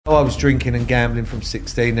Oh, I was drinking and gambling from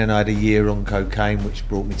 16, then I had a year on cocaine, which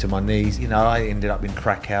brought me to my knees. You know, I ended up in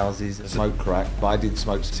crack houses, smoked crack, but I didn't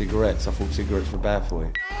smoke cigarettes. I thought cigarettes were bad for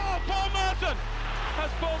you. Oh, Paul Merson has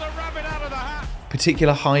pulled a rabbit out of the hat.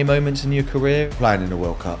 Particular high moments in your career? Playing in the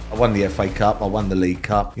World Cup. I won the FA Cup, I won the League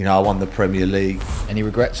Cup, you know, I won the Premier League. Any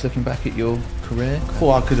regrets looking back at your career?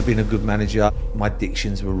 Thought I could have been a good manager. My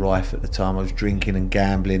addictions were rife at the time. I was drinking and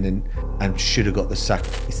gambling and should have got the sack.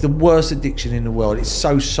 It's the worst addiction in the world. It's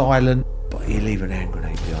so silent, but you leave an hand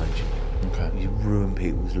grenade behind you. Okay. You ruin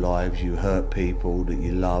people's lives, you hurt people that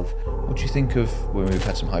you love. What do you think of when we've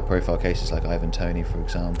had some high profile cases like Ivan Toney, for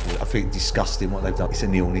example? I think it's disgusting what they've done. It's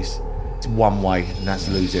an illness. It's one way, and that's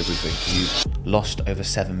lose everything. You Lost over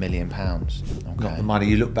 £7 million. Okay. got the money.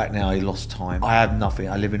 You look back now, you lost time. I have nothing.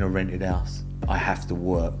 I live in a rented house. I have to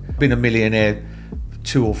work. Been a millionaire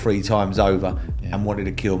 2 or 3 times over and wanted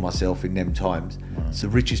to kill myself in them times. It's the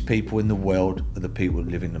richest people in the world are the people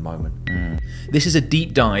that live in the moment. This is a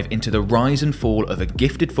deep dive into the rise and fall of a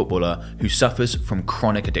gifted footballer who suffers from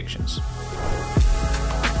chronic addictions.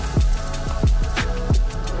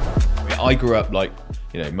 I grew up like,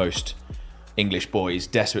 most English boys,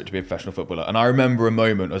 desperate to be a professional footballer. And I remember a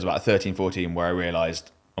moment, I was about 13, 14, where I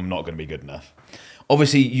realised I'm not going to be good enough.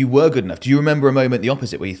 Obviously, you were good enough. Do you remember a moment the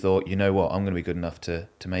opposite where you thought, you know what, I'm going to be good enough to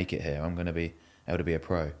make it here. I'm going to be able to be a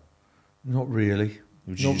pro. Not really.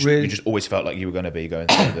 You just always felt like you were going to be going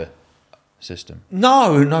through the system.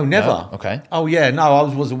 No, never. No? Okay. Oh yeah, no,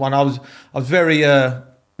 I wasn't one. I was very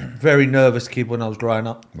very nervous kid when I was growing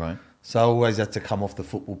up. Right. So I always had to come off the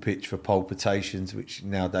football pitch for palpitations, which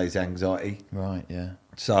nowadays anxiety. Right, yeah.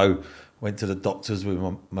 So went to the doctors with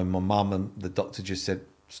my mum, and the doctor just said,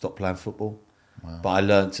 stop playing football. Wow. But I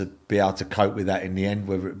learned to be able to cope with that in the end,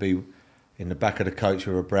 whether it be in the back of the coach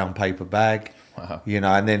with a brown paper bag. Wow.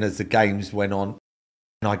 And then as the games went on,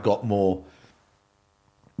 and I got more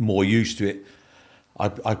used to it,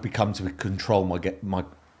 I'd become to control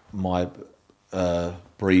my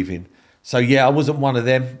breathing. So yeah, I wasn't one of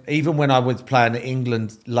them. Even when I was playing at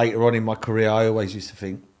England later on in my career, I always used to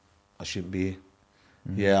think I shouldn't be here.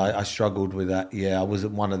 Yeah, I struggled with that. Yeah, I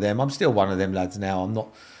wasn't one of them. I'm still one of them lads now. I'm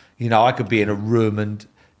not, I could be in a room and,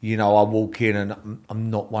 I walk in and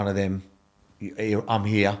I'm not one of them. I'm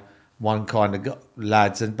here, one kind of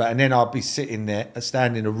lads. And then I'd be sitting there,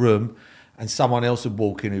 stand in a room, and someone else would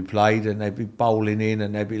walk in who played, and they'd be bowling in,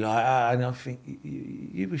 and they'd be like, and I think,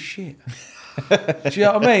 you were shit. Do you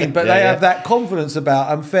know what I mean? But they have that confidence about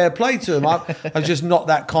them. Fair play to them. I'm just not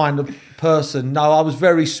that kind of person. No, I was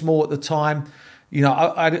very small at the time.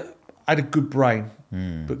 I had a good brain,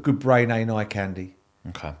 but good brain ain't eye candy.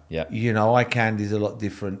 Okay, yeah. Eye candy's a lot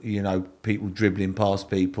different. People dribbling past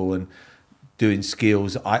people and doing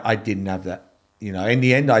skills. I didn't have that. In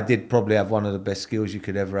the end, I did probably have one of the best skills you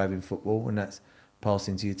could ever have in football, and that's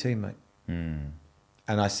passing to your teammate.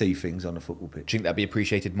 And I see things on a football pitch. Do you think that'd be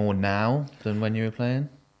appreciated more now than when you were playing?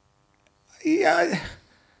 Yeah.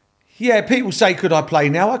 People say, could I play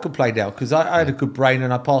now? I could play now because I had a good brain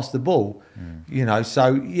and I passed the ball.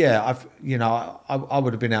 So yeah, I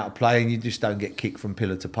would have been out of play, and you just don't get kicked from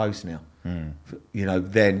pillar to post now.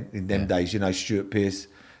 Then in them days, Stuart Pearce,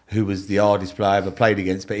 who was the hardest player I ever played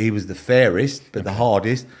against, but he was the fairest, but the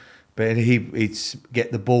hardest. But he'd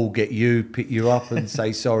get the ball, get you, pick you up and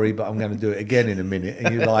say, sorry, but I'm going to do it again in a minute.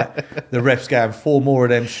 And you're like, the ref's going, 4 more of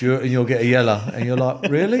them, Stuart, and you'll get a yellow. And you're like,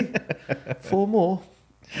 really? 4 more?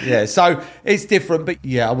 Yeah, so it's different. But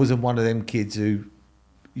yeah, I wasn't one of them kids who,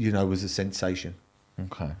 was a sensation.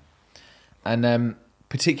 Okay. And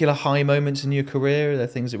particular high moments in your career? Are there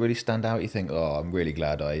things that really stand out? You think, oh, I'm really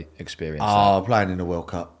glad I experienced that? Playing in the World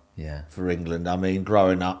Cup for England. I mean,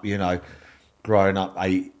 growing up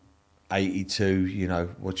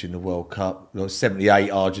 82, watching the World Cup.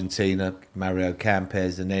 78 Argentina, Mario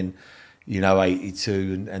Kempes, and then,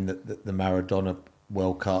 82 and the Maradona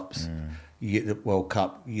World Cups. You get the World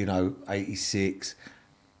Cup, 86.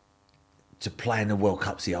 To play in the World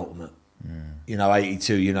Cup's the ultimate.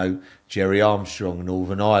 82, Jerry Armstrong,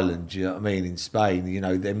 Northern Ireland, you know what I mean, in Spain,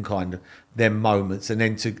 them moments. And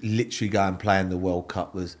then to literally go and play in the World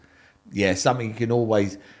Cup was, something you can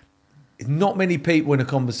always... Not many people in a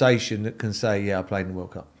conversation that can say, I played in the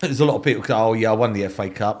World Cup. There's a lot of people who say, I won the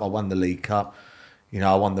FA Cup, I won the League Cup,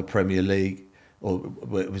 I won the Premier League, or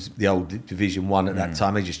it was the old Division 1 at that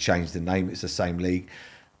time. They just changed the name, it's the same league.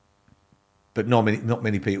 But not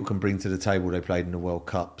many people can bring to the table they played in the World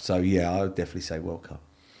Cup. So, I would definitely say World Cup.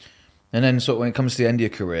 And then sort of when it comes to the end of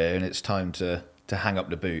your career and it's time to hang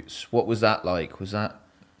up the boots, what was that like? Was that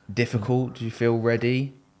difficult? Did you feel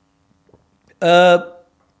ready?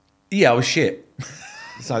 Yeah, I was shit.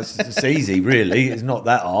 So it's easy, really. It's not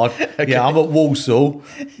that hard. Okay. Yeah, I'm at Walsall.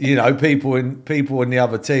 You know, people in the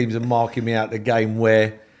other teams are marking me out the game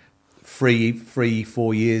where 4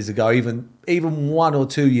 years ago, even 1 or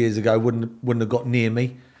 2 years ago, wouldn't have got near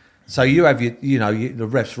me. So you have the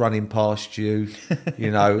refs running past you,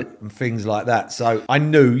 and things like that. So I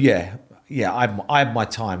knew, I had my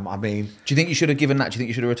time. I mean, do you think you should have given that? Do you think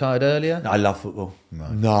you should have retired earlier? I love football.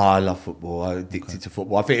 Right. No, I love football. I'm addicted to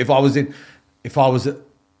football. I think if I was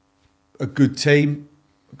a good team,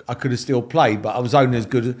 I could have still played, but I was only as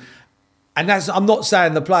good. I'm not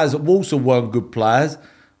saying the players at Walsall weren't good players,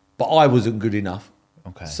 but I wasn't good enough.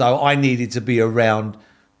 Okay. So I needed to be around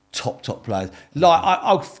top players. Like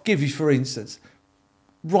I'll give you, for instance,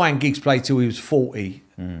 Ryan Giggs played till he was 40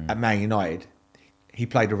 at Man United. He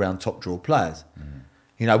played around top draw players.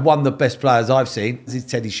 One of the best players I've seen is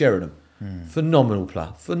Teddy Sheringham. Phenomenal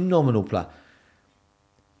player.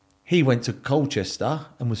 He went to Colchester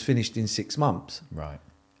and was finished in 6 months. Right.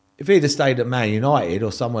 If he'd have stayed at Man United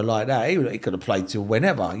or somewhere like that, he could have played till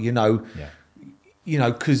whenever.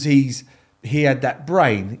 Because he had that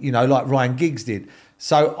brain. Like Ryan Giggs did.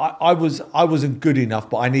 So I wasn't good enough,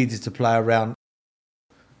 but I needed to play around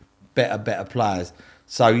better players.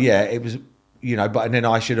 So yeah, it was, and then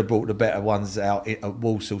I should have brought the better ones out at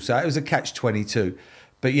Walsall. So it was a catch-22.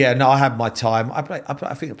 But yeah, no, I had my time. I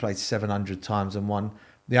think I played 700 times and won.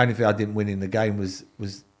 The only thing I didn't win in the game was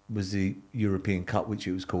the European Cup, which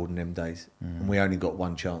it was called in them days, and we only got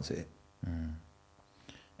one chance at it.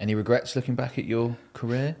 Any regrets looking back at your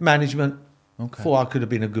career? Management. Okay. Thought I could have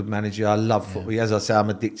been a good manager. I love football. As I say,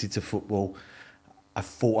 I'm addicted to football. I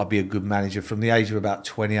thought I'd be a good manager. From the age of about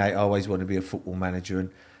 28, I always wanted to be a football manager,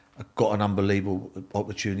 and I got an unbelievable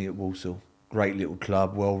opportunity at Walsall. Great little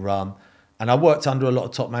club, well run. And I worked under a lot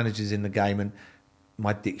of top managers in the game, and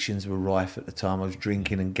my addictions were rife at the time. I was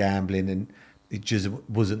drinking and gambling, and it just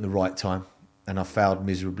wasn't the right time. And I failed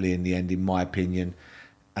miserably in the end, in my opinion,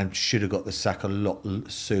 and should have got the sack a lot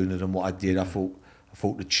sooner than what I did. I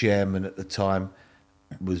thought the chairman at the time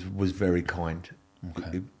was very kind.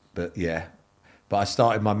 Okay. But I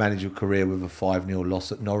started my managerial career with a 5-0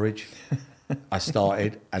 loss at Norwich. I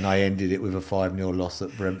started and I ended it with a 5-0 loss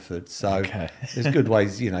at Brentford. So there's good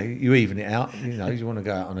ways, you even it out. You want to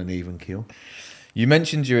go out on an even keel. You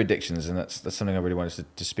mentioned your addictions, and that's something I really wanted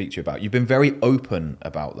to speak to you about. You've been very open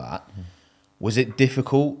about that. Was it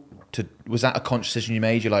difficult was that a conscious decision you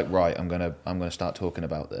made? You're like, right, I'm gonna start talking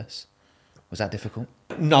about this. Was that difficult?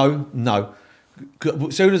 No.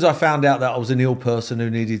 As soon as I found out that I was an ill person who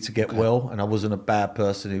needed to get well, and I wasn't a bad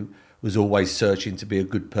person who was always searching to be a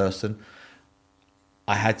good person,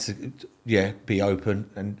 I had to, be open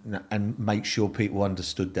and make sure people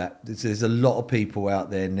understood that. There's a lot of people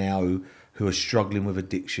out there now who are struggling with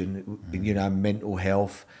addiction, mental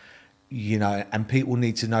health, and people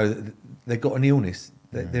need to know that they've got an illness,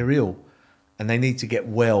 that they're ill, and they need to get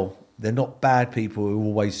well. They're not bad people who are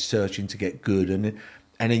always searching to get good, and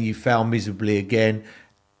then you fail miserably again,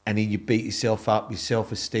 and then you beat yourself up, your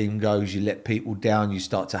self-esteem goes, you let people down, you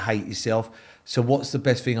start to hate yourself. So what's the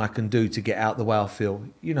best thing I can do to get out the way I feel?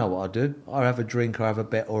 You know what I do? I have a drink, I have a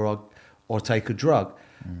bet, or take a drug,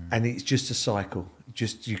 and it's just a cycle.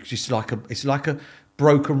 It's like a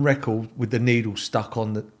broken record with the needle stuck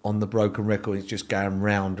on the broken record. It's just going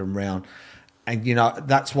round and round. And,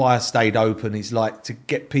 that's why I stayed open. It's like to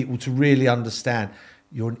get people to really understand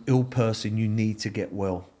you're an ill person. You need to get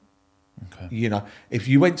well. Okay. If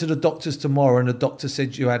you went to the doctors tomorrow and the doctor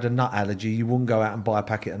said you had a nut allergy, you wouldn't go out and buy a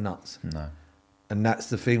packet of nuts. No. And that's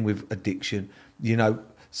the thing with addiction.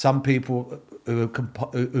 Some people who have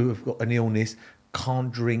got an illness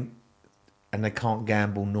can't drink and they can't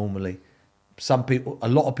gamble normally. A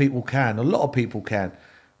lot of people can.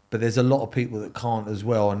 But there's a lot of people that can't as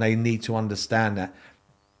well, and they need to understand that,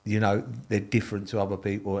 they're different to other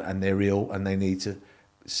people and they're ill and they need to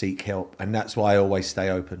seek help. And that's why I always stay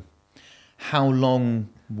open. How long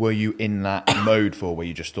were you in that mode for, where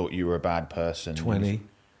you just thought you were a bad person?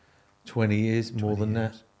 20 years, more than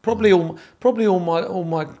that. Probably all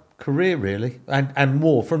my career, really, and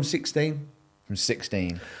more, from 16. From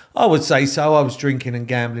 16? I would say so. I was drinking and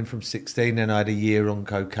gambling from 16, then I had a year on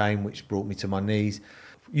cocaine, which brought me to my knees.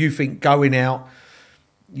 You think going out,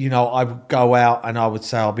 I would go out and I would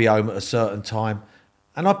say I'll be home at a certain time.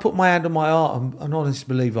 And I put my hand on my heart and honestly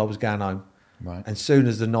believe I was going home. Right. And soon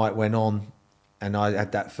as the night went on and I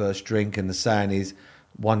had that first drink, and the saying is,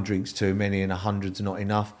 one drink's too many and 100's not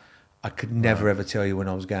enough, I could never ever tell you when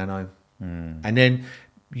I was going home. And then,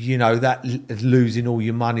 that losing all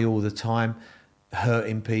your money all the time,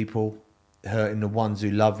 hurting people, hurting the ones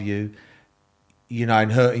who love you,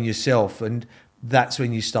 and hurting yourself. And that's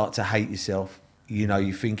when you start to hate yourself. You know,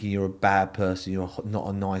 you're thinking you're a bad person, you're not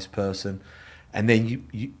a nice person. And then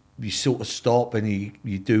you sort of stop and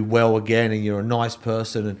you do well again and you're a nice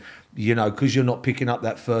person. And, you know, because you're not picking up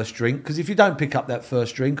that first drink. Because if you don't pick up that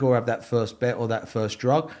first drink or have that first bet or that first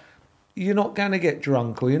drug, you're not going to get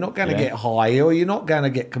drunk or you're not going to get high or you're not going to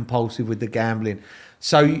get compulsive with the gambling.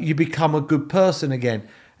 So you become a good person again.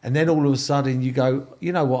 And then all of a sudden you go,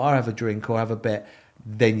 you know what, I have a drink or have a bet.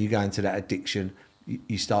 Then you go into that addiction.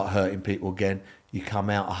 You start hurting people again. You come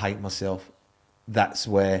out, I hate myself. That's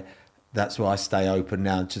where I stay open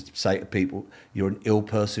now and just say to people, you're an ill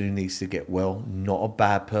person who needs to get well, not a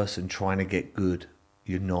bad person trying to get good.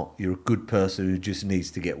 You're not. You're a good person who just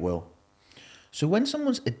needs to get well. So when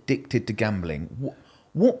someone's addicted to gambling,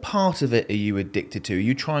 what part of it are you addicted to? Are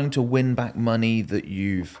you trying to win back money that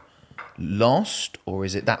you've lost, or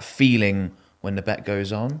is it that feeling when the bet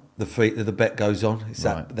goes on? The bet goes on. It's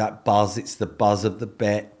that buzz. It's the buzz of the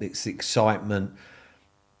bet. It's the excitement.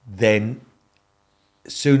 Then,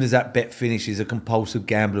 as soon as that bet finishes, a compulsive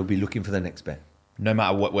gambler will be looking for the next bet. No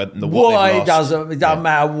matter what they've It lost. doesn't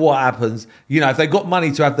matter what happens. You know, if they've got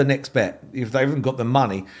money to have the next bet, if they haven't got the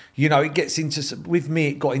money, you know, it gets into, with me,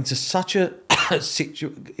 it got into such a,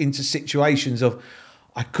 into situations of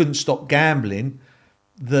I couldn't stop gambling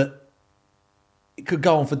that it could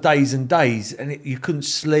go on for days and days and you couldn't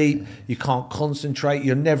sleep, you can't concentrate,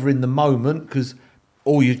 you're never in the moment because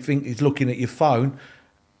all you think is looking at your phone.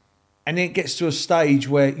 And then it gets to a stage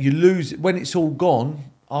where you lose, when it's all gone,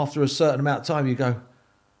 after a certain amount of time, you go,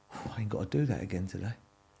 I ain't got to do that again today.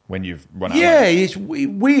 When you've run out of money. It's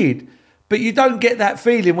weird. But you don't get that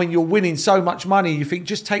feeling when you're winning so much money. You think,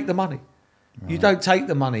 just take the money. Right. You don't take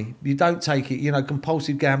the money. You don't take it. You know,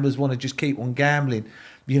 compulsive gamblers want to just keep on gambling.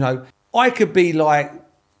 You know, I could be like,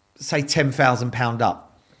 say, £10,000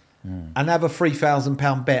 up and have a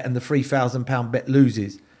 £3,000 bet and the £3,000 bet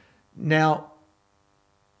loses. Now,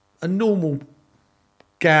 a normal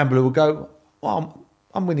gambler will go, well,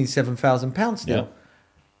 I'm winning £7,000 still.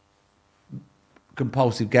 Yeah.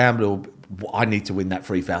 Compulsive gambler, I need to win that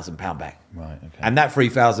 £3,000 back. Right. Okay. And that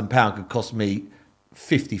 £3,000 could cost me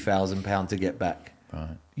 £50,000 to get back.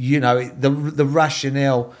 Right. You know, the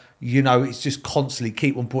rationale, you know, it's just constantly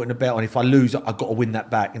keep on putting a bet on. If I lose, I've got to win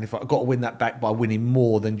that back. And if I've got to win that back by winning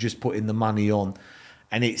more than just putting the money on.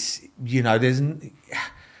 And it's, you know,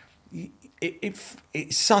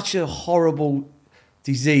 it's such a horrible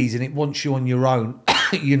disease and it wants you on your own.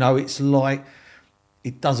 You know, it's like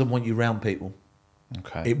it doesn't want you around people.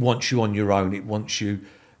 Okay. It wants you on your own. It wants you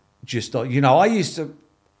just, you know, I used to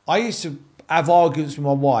have arguments with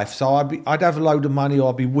my wife. So I'd have a load of money or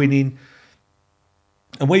I'd be winning.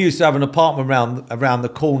 And we used to have an apartment around the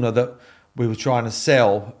corner that we were trying to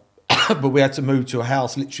sell, but we had to move to a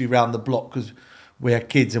house literally around the block because we had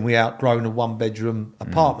kids and we outgrown a 1-bedroom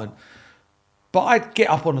apartment. But I'd get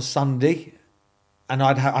up on a Sunday and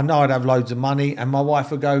I know I'd have loads of money and my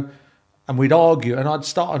wife would go and we'd argue and I'd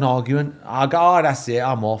start an argument. I'd go, oh, that's it,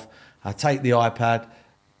 I'm off. I'd take the iPad.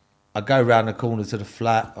 I'd go around the corner to the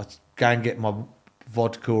flat. I'd go and get my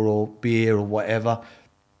vodka or beer or whatever.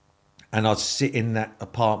 And I'd sit in that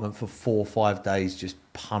apartment for 4 or 5 days, just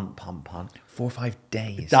punt. 4 or 5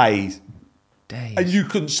 days? Days. Days. And you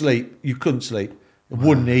couldn't sleep.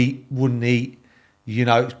 Wouldn't eat. You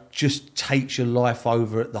know, it just takes your life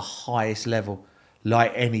over at the highest level,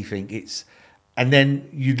 like anything. And then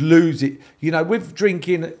you'd lose it. You know, with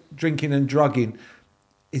drinking and drugging,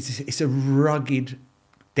 it's a rugged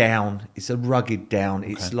down.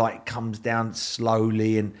 It's like comes down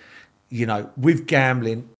slowly. And, you know, with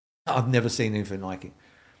gambling, I've never seen anything like it.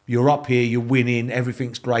 You're up here, you're winning,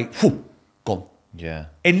 everything's great. Whew, gone. Yeah.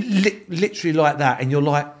 And literally like that. And you're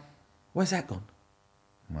like, where's that gone?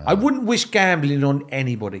 Wow. I wouldn't wish gambling on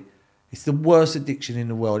anybody. It's the worst addiction in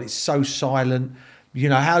the world. It's so silent. You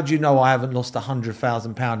know, how do you know I haven't lost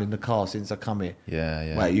 £100,000 in the car since I come here?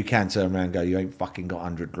 Yeah. Well, you can turn around and go, you ain't fucking got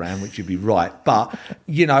 100 grand, which you'd be right. But,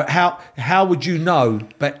 you know, how would you know?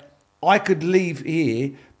 But I could leave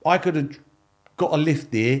here. I could have got a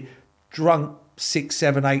lift here, drunk 6,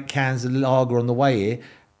 7, 8 cans of lager on the way here.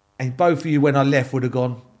 And both of you, when I left, would have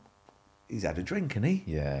gone, he's had a drink, hasn't he?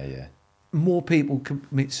 Yeah. More people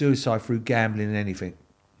commit suicide through gambling than anything.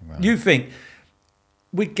 Right. You think,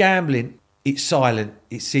 with gambling, it's silent,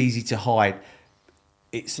 it's easy to hide.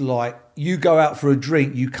 It's like you go out for a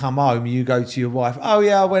drink, you come home, you go to your wife, oh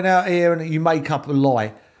yeah, I went out here, and you make up a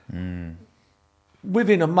lie.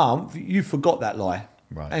 Within a month, you forgot that lie.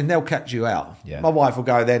 Right. And they'll catch you out. Yeah. My wife will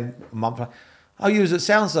go then a month later, oh, you was at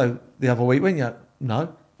Soundslow the other week, weren't you?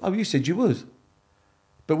 No. Oh, you said you was.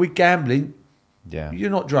 But with gambling, you're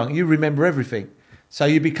not drunk. You remember everything. So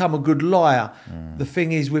you become a good liar. The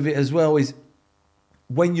thing is with it as well is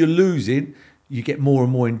when you're losing, you get more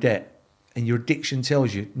and more in debt. And your addiction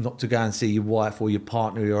tells you not to go and see your wife or your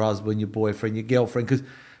partner, your husband, your boyfriend, your girlfriend, because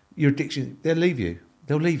your addiction, they'll leave you.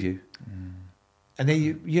 They'll leave you. And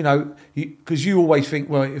then, because you always think,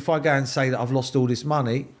 well, if I go and say that I've lost all this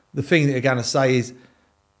money, the thing that they're going to say is,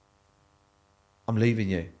 I'm leaving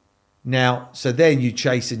you. Now, so then you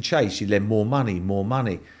chase and chase. You lend more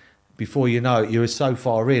money. Before you know it, you're so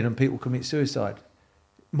far in and people commit suicide.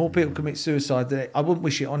 More people commit suicide. I wouldn't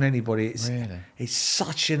wish it on anybody. It's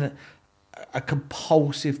such a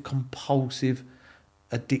compulsive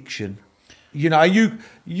addiction. You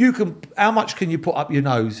can. How much can you put up your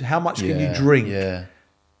nose? How much can you drink? Yeah.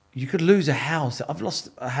 You could lose a house. I've lost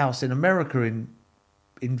a house in America in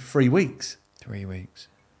 3 weeks. 3 weeks.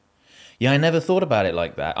 Yeah, I never thought about it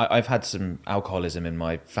like that. I've had some alcoholism in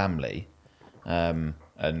my family, and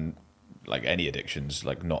like any addictions,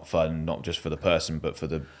 like not fun, not just for the person, but for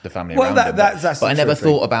the family around them. But I never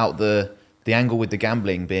thought about the angle with the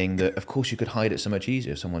gambling being that, of course, you could hide it so much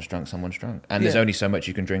easier. Someone's drunk, and there's only so much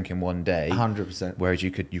you can drink in one day. 100%. Whereas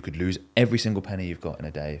you could lose every single penny you've got in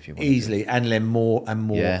a day if you want easily, and lend more and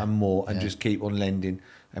more and more, and just keep on lending.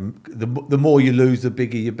 And the more you lose, the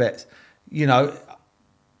bigger your bets.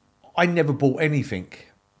 I never bought anything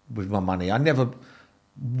with my money. I never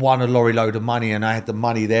won a lorry load of money and I had the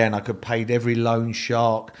money there and I could pay every loan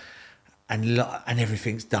shark and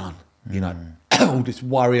everything's done. All this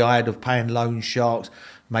worry I had of paying loan sharks,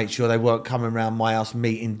 make sure they weren't coming around my house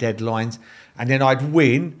meeting deadlines. And then I'd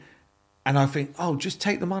win and I think, oh, just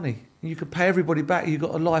take the money. You could pay everybody back. You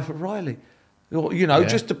got a life at Riley. Or,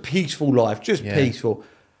 just a peaceful life, peaceful.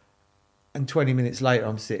 And 20 minutes later,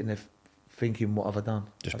 I'm sitting there thinking, what have I done?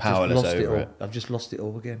 Just powerless over it. I've just lost it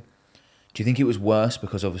all again. Do you think it was worse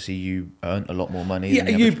because obviously you earned a lot more money? Yeah,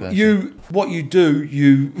 than the average person? What you do,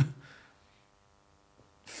 you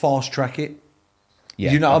fast track it.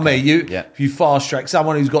 Yeah, you know what I mean? If you fast track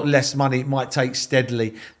someone who's got less money, it might take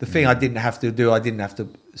steadily. The thing I didn't have to do, I didn't have to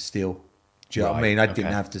steal. Do you know what I mean? I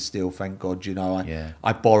didn't have to steal, thank God.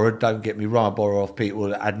 I borrowed, don't get me wrong, I borrow off people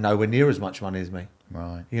that had nowhere near as much money as me.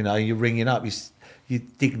 Right. You're ringing up, your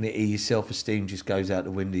dignity, your self-esteem just goes out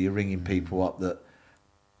the window. You're ringing people up that,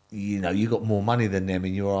 you got more money than them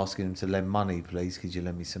and you're asking them to lend money, please, could you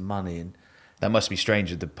lend me some money? And that must be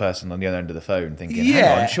strange with the person on the other end of the phone thinking,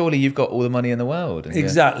 hang on, surely you've got all the money in the world. And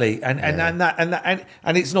exactly. And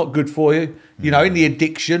it's not good for you. In the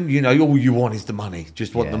addiction, all you want is the money.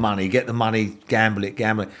 Just want the money. Get the money, gamble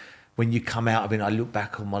it. When you come out of it, I look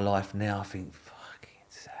back on my life now, I think,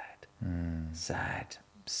 fucking sad.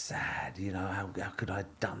 Sad. How could I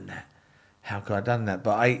have done that? How could I have done that?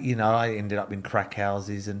 But I ended up in crack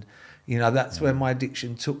houses and, that's where my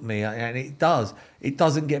addiction took me. And it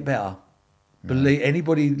doesn't get better. Believe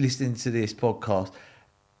anybody listening to this podcast,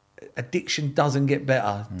 addiction doesn't get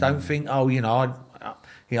better. Don't think, I'm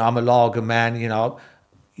a lager man.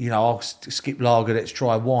 I'll skip lager. Let's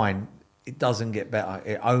try wine. It doesn't get better.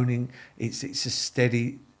 It's a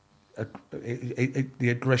steady. The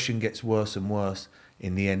aggression gets worse and worse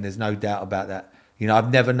in the end. There's no doubt about that.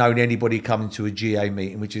 I've never known anybody come into a GA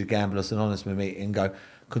meeting, which is a Gamblers Anonymous meeting, and go,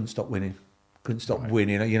 couldn't stop winning.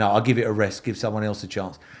 I'll give it a rest, give someone else a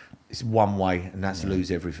chance. It's one way, and that's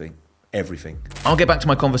lose everything. I'll get back to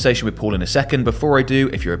my conversation with Paul in a second. Before I do,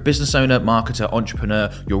 if you're a business owner, marketer, entrepreneur,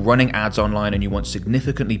 you're running ads online and you want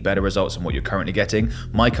significantly better results than what you're currently getting,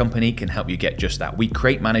 my company can help you get just that. We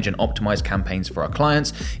create, manage, and optimize campaigns for our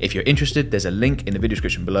clients. If you're interested, there's a link in the video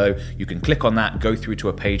description below. You can click on that, go through to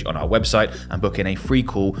a page on our website, and book in a free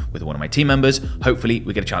call with one of my team members. Hopefully,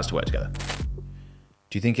 we get a chance to work together.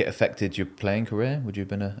 Do you think it affected your playing career? Would you have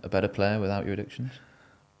been a better player without your addictions?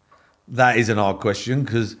 That is an hard question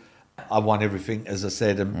because I won everything, as I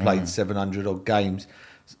said, and played 700 odd games.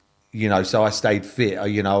 So I stayed fit. I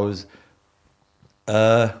was.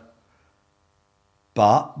 But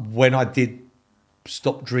when I did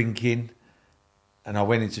stop drinking, and I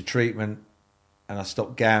went into treatment, and I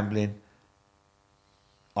stopped gambling,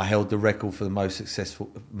 I held the record for the most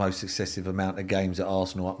successive amount of games at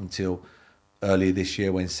Arsenal up until earlier this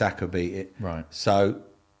year when Saka beat it. Right. So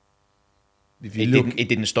if you it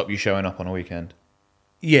didn't stop you showing up on a weekend.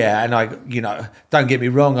 Yeah, and I, don't get me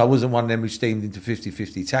wrong, I wasn't one of them who steamed into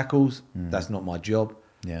 50-50 tackles. That's not my job.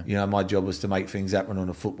 Yeah. My job was to make things happen on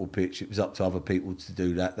a football pitch. It was up to other people to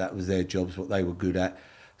do that. That was their jobs, what they were good at.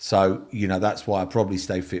 So, that's why I probably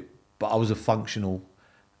stay fit. But I was a functional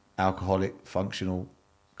alcoholic, functional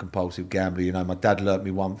compulsive gambler. My dad learnt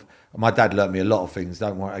me a lot of things.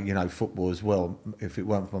 Don't worry, football as well. If it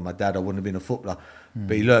weren't for my dad, I wouldn't have been a footballer.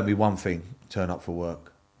 But he learnt me one thing: turn up for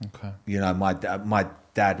work. Okay. My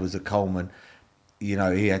dad was a coalman. you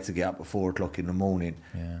know, he had to get up at 4 o'clock in the morning.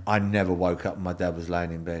 Yeah. I never woke up and my dad was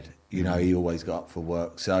laying in bed. You know, he always got up for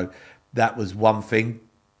work. So that was one thing.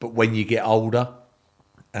 But when you get older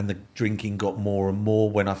and the drinking got more and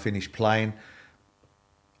more when I finished playing,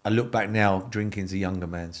 I look back now, drinking's a younger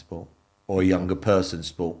man's sport or a younger person's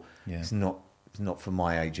sport. Yeah. It's not for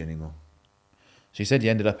my age anymore. So you said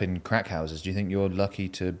you ended up in crack houses. Do you think you're lucky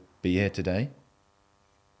to be here today?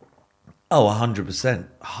 Oh, 100%,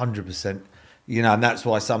 100%. You know, and that's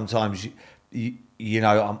why sometimes you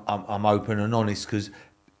know I'm open and honest because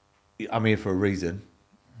I'm here for a reason.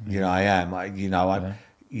 You know, I am. You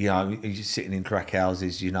know, you're sitting in crack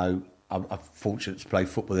houses. You know, I'm fortunate to play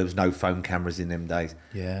football. There was no phone cameras in them days.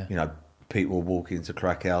 Yeah. You know, people were walking into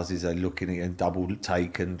crack houses. They're looking at it and double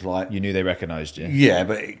take and like. You knew they recognised you. Yeah,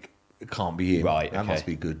 but it can't be him. Right. That okay. must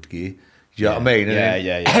be good gear. Do you know what I mean? And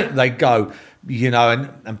Yeah. they go, you know,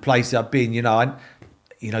 and places I've been, you know, and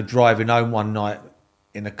you know, driving home one night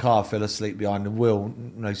in a car, fell asleep behind the wheel,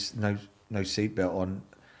 no seatbelt on,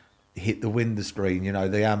 hit the window screen. You know,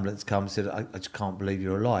 the ambulance comes, said, I just can't believe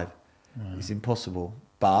you're alive. It's impossible.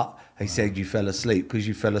 But they said you fell asleep because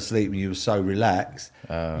you fell asleep and you were so relaxed.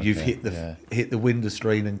 You've hit the window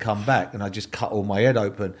screen and come back, and I just cut all my head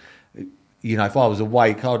open. You know, if I was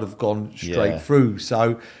awake, I'd have gone straight through.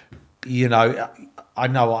 So, you know, I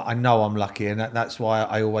know I'm lucky, and that's why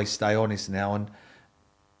I always stay honest now. And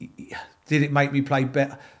did it make me play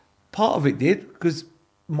better? Part of it did, because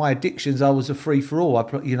my addictions, I was a free for all.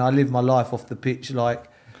 I lived my life off the pitch, like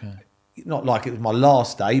not like it was my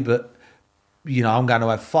last day, but you know, I'm going to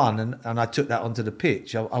have fun, and I took that onto the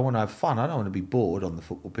pitch. I want to have fun. I don't want to be bored on the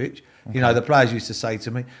football pitch. Okay. You know, the players used to say to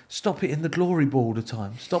me, "Stop hitting the glory ball all the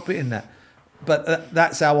time. Stop hitting that." But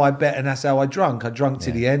that's how I bet, and that's how I drunk. I drunk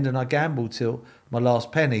to the end, and I gambled till my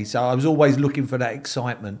last penny. So I was always looking for that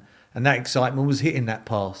excitement, and that excitement was hitting that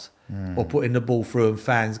pass or putting the ball through, and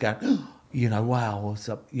fans going, oh, you know, wow, what's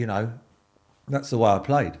up? You know, that's the way I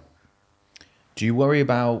played. Do you worry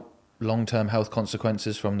about long-term health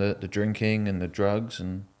consequences from the drinking and the drugs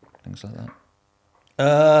and things like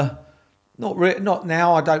that? Not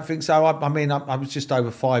now. I don't think so. I mean, I was just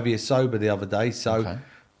over 5 years sober the other day, so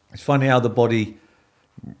it's funny how the body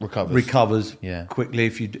recovers quickly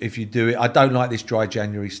if you do it. I don't like this dry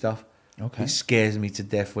January stuff. Okay, it scares me to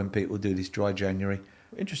death when people do this dry January.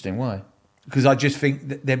 Interesting. Why? Because I just think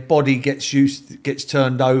that their body gets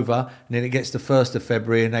turned over, and then it gets the 1st of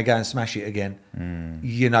February and they go and smash it again.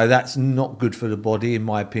 You know, that's not good for the body, in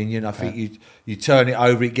my opinion. I think you turn it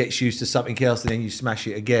over, it gets used to something else, and then you smash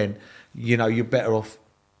it again. You know, you're better off,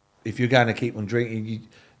 if you're going to keep on drinking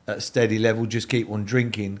at a steady level, just keep on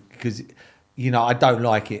drinking. Because, you know, I don't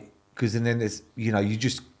like it. Because then there's, you know, you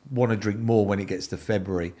just want to drink more when it gets to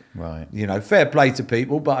February. Right. You know, fair play to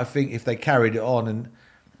people, but I think if they carried it on and,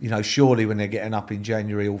 you know, surely when they're getting up in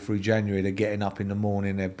January, all through January, they're getting up in the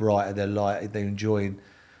morning, they're brighter, they're lighter, they're enjoying,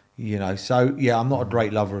 you know. So, yeah, I'm not a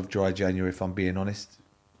great lover of dry January, if I'm being honest.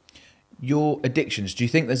 Your addictions, do you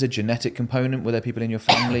think there's a genetic component? Were there people in your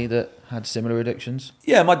family that had similar addictions?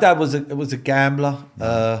 Yeah, my dad was a gambler.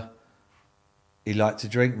 He liked to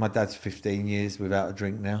drink. My dad's 15 years without a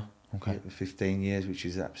drink now. Okay. 15 years, which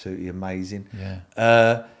is absolutely amazing.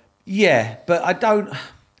 Yeah. But I don't...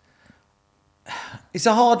 It's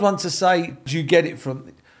a hard one to say. Do you get it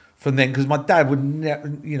from then? Because my dad would never,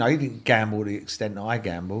 you know, he didn't gamble to the extent that I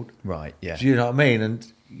gambled. Right. Yeah. Do you know what I mean?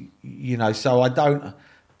 And you know, so I don't.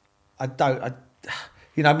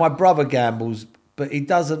 You know, my brother gambles, but he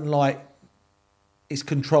doesn't like. It's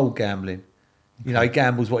controlled gambling. You know, he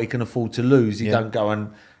gambles what he can afford to lose. He don't go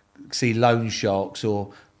and see loan sharks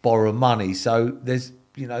or borrow money. So there's.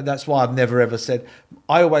 You know, that's why I've never ever said.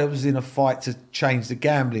 I always was in a fight to change the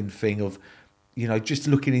gambling thing of. You know, just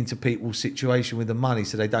looking into people's situation with the money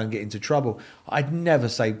so they don't get into trouble. I'd never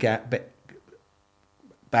say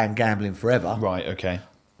ban gambling forever. Right, okay.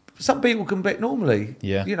 Some people can bet normally.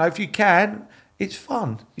 Yeah. You know, if you can, it's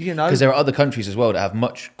fun, you know. Because there are other countries as well that have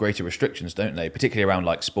much greater restrictions, don't they? Particularly around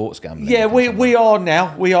like sports gambling. Yeah, we are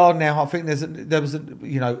now. We are now. I think there was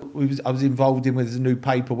I was involved in with a new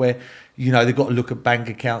paper where, you know, they've got to look at bank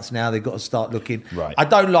accounts now. They've got to start looking. Right. I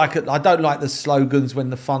don't like it. I don't like the slogans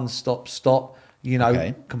when the fun stop. You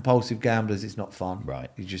know, compulsive gamblers, it's not fun. Right.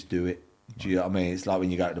 You just do it. Do you know what I mean? It's like when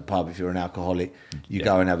you go to the pub, if you're an alcoholic, you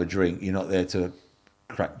go and have a drink. You're not there to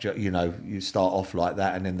crack, you know, you start off like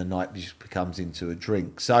that and then the night just becomes into a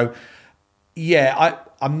drink. So, yeah,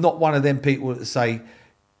 I'm not one of them people that say,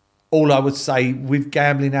 all I would say with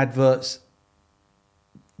gambling adverts,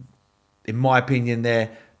 in my opinion,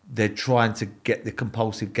 they're trying to get the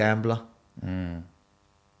compulsive gambler.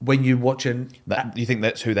 When you watch you think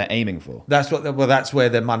that's who they're aiming for? That's where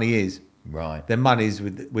their money is. Right. Their money's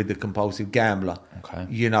with the compulsive gambler. Okay.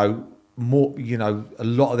 A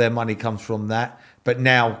lot of their money comes from that. But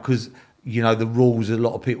now, because the rules, a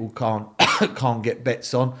lot of people can't get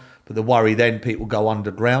bets on. But the worry then people go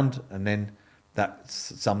underground, and then that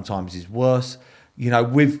sometimes is worse.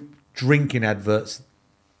 With drinking adverts,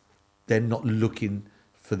 they're not looking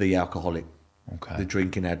for the alcoholic. Okay. The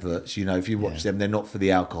drinking adverts, if you watch them, they're not for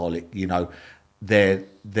the alcoholic. They're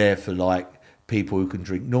there for like people who can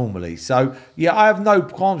drink normally. So I have no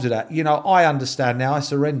qualms with that. I understand now. I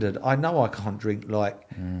surrendered. I know I can't drink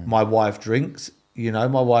like my wife drinks. My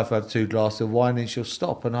wife will have 2 glasses of wine and she'll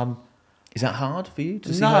stop, and I'm. Is that hard for you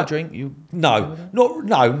to see her drink? No.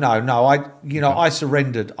 I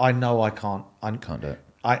surrendered. I know I can't. I Can't do it.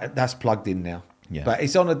 That's plugged in now. Yeah. But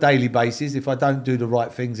it's on a daily basis. If I don't do the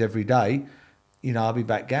right things every day, I'll be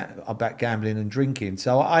back gambling and drinking.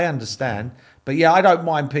 So I understand. But I don't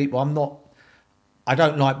mind people. I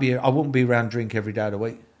don't like beer. I wouldn't be around drink every day of the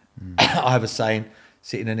week. I have a saying: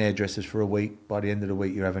 sit in an hairdresser's for a week. By the end of the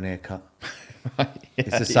week, you have an haircut.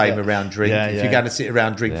 It's the same around drink. If you're going to sit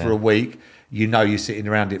around drink for a week, you're sitting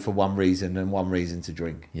around it for one reason and one reason to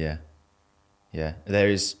drink. Yeah. Yeah.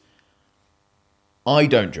 I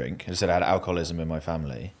don't drink. As I said, I had alcoholism in my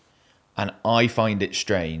family. And I find it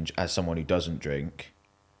strange, as someone who doesn't drink,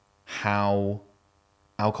 how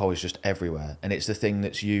alcohol is just everywhere. And it's the thing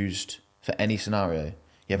that's used for any scenario.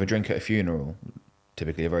 You have a drink at a funeral,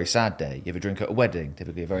 typically a very sad day. You have a drink at a wedding,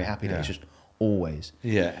 typically a very happy day. It's just always.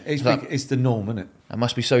 Yeah, it's the norm, isn't it? It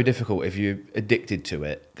must be so difficult if you're addicted to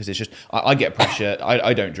it, because it's just, I get pressure.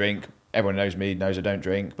 I don't drink. Everyone knows me, knows I don't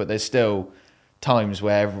drink. But there's still times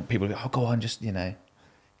where people go, go on, just, get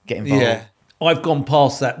involved. Yeah. I've gone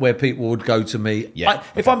past that where people would go to me. Yeah.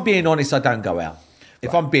 If I'm being honest, I don't go out.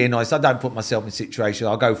 If I'm being honest, I don't put myself in a situation.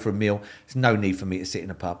 I'll go for a meal. There's no need for me to sit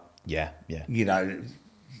in a pub. Yeah.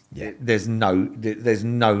 There's no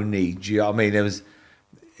need. You know what I mean?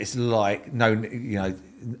 It's like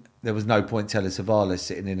there was no point telling Savalas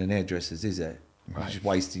sitting in an hairdresser's, is there? Right. You're just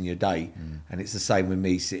wasting your day. And it's the same with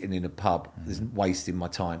me sitting in a pub. There's wasting my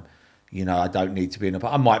time. I don't need to be in a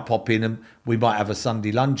pub. I might pop in and we might have a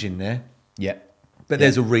Sunday lunch in there. Yeah. But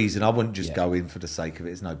there's a reason. I wouldn't just go in for the sake of it.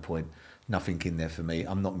 There's no point. Nothing in there for me.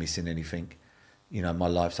 I'm not missing anything. My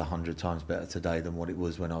life's 100 times better today than what it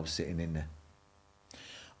was when I was sitting in there.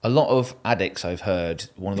 A lot of addicts, I've heard,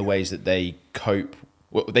 one of the ways that they cope,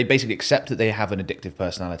 they basically accept that they have an addictive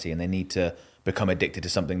personality and they need to become addicted to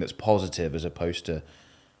something that's positive as opposed to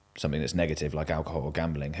something that's negative, like alcohol or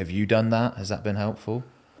gambling. Have you done that? Has that been helpful?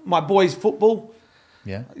 My boy's football.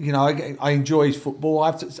 Yeah. I enjoy his football.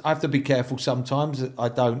 I have to be careful sometimes. I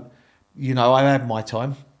don't. I have my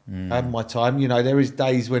time. I have my time. There is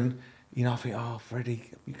days when I think, oh, Freddie,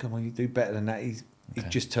 come on, you do better than that. He's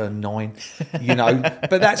just turned 9.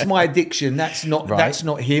 But that's my addiction. That's not That's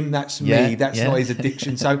not him. That's me. That's not his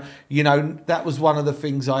addiction. So that was one of the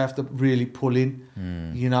things I have to really pull in.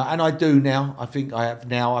 And I do now. I think I have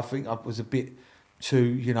now. I think I was a bit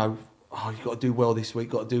too. Oh, you've got to do well this week,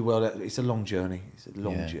 got to do well. It's a long journey. It's a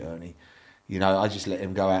long journey. I just let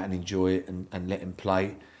him go out and enjoy it and let him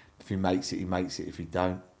play. If he makes it, he makes it. If he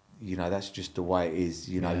don't, that's just the way it is.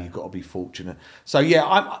 You've got to be fortunate. So,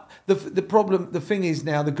 I'm the problem, the thing is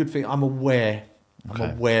now, the good thing, I'm aware.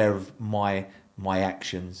 I'm aware of my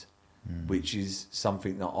actions, which is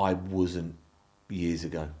something that I wasn't years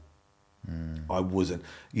ago. I wasn't.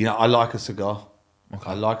 I like a cigar.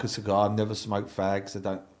 Okay. I like a cigar. I never smoke fags. I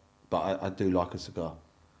don't. But I do like a cigar.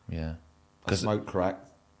 Yeah. I smoke crack.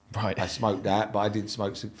 Right. I smoked that, but I didn't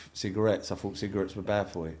smoke cigarettes. I thought cigarettes were bad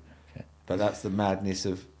for you. Okay. But that's the madness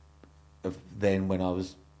of then when I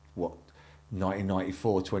was,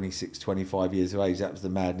 1994, 26, 25 years of age. That was the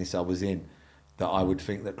madness I was in. That I would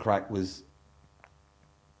think that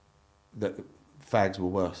that fags were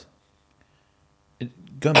worse.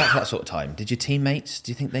 Going back to that sort of time, did your teammates,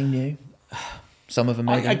 do you think they knew? Some of them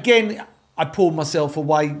maybe? I pulled myself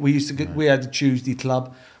away. We had a Tuesday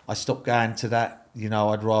club. I stopped going to that.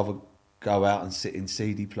 I'd rather go out and sit in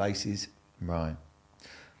seedy places. Right.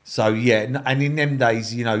 So, and in them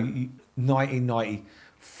days,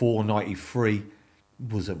 1994, 93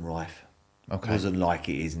 wasn't rife. Okay. It wasn't like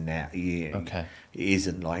it is now. Yeah. Okay. It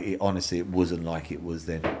isn't like it. Honestly, it wasn't like it was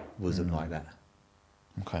then. It wasn't like that.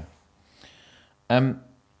 Okay. I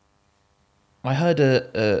heard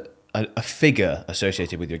a figure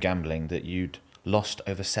associated with your gambling that you'd lost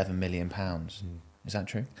over £7 million. Is that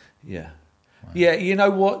true? Yeah. Wow. Yeah, you know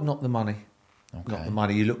what? Not the money. Okay. Not the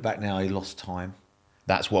money. You look back now, you lost time.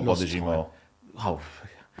 That's what bothers you more? Oh,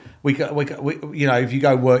 we if you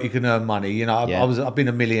go work, you can earn money. I've been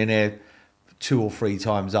a millionaire 2 or 3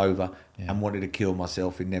 times over and wanted to kill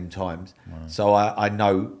myself in them times. So I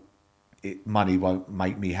know money won't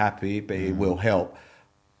make me happy, but it will help.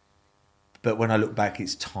 But when I look back,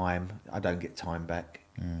 it's time. I don't get time back.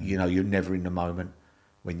 You know, you're never in the moment.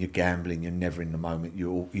 When you're gambling, you're never in the moment.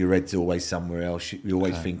 Your head's always somewhere else. You're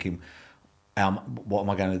always thinking, what am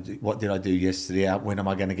I going to do? What did I do yesterday? When am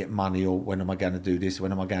I going to get money? Or when am I going to do this?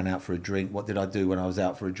 When am I going out for a drink? What did I do when I was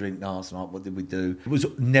out for a drink last night? What did we do? It was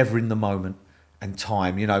never in the moment and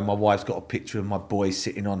time. You know, my wife's got a picture of my boy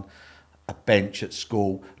sitting on a bench at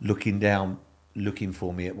school, looking down, looking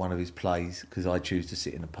for me at one of his plays because I choose to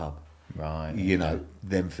sit in a pub. Right. You know,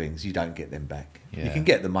 them things, you don't get them back. Yeah. You can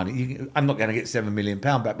get the money. I'm not going to get £7 million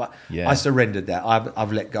back, but Yeah. I surrendered that.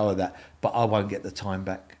 I've let go of that, but I won't get the time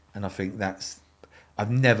back. And I think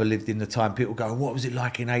I've never lived in the time people go, what was it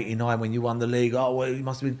like in '89 when you won the league? Oh, well, it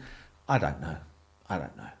must have been. I don't know.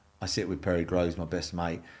 I sit with Perry Groves, my best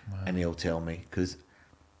mate, and he'll tell me because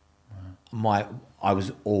I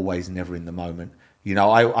was always never in the moment. You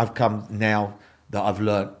know, I've come now that I've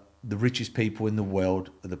learnt the richest people in the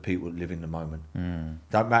world are the people that live in the moment.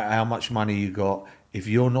 Don't matter how much money you got, if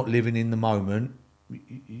you're not living in the moment,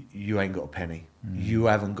 you ain't got a penny. You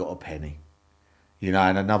haven't got a penny. You know,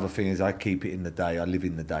 and another thing is I keep it in the day. I live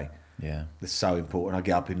in the day. Yeah. It's so important. I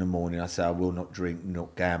get up in the morning, I say I will not drink,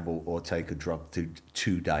 not gamble or take a drug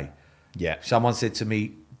today. Yeah. Someone said to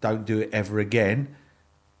me, don't do it ever again.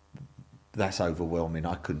 That's overwhelming.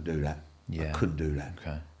 I couldn't do that. Yeah. I couldn't do that.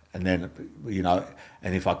 Okay. And then, you know,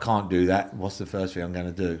 and if I can't do that, what's the first thing I'm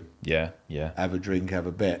going to do? Yeah. Yeah. Have a drink, have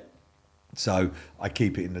a bet. So I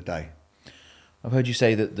keep it in the day. I've heard you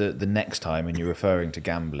say that the next time, when you're referring to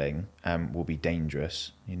gambling, will be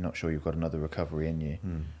dangerous. You're not sure you've got another recovery in you.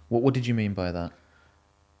 What did you mean by that?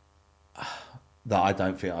 That I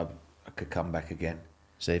don't think I could come back again.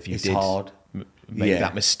 So if you It's did hard. make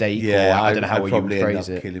that mistake, yeah, or I don't know how I'd you probably would end phrase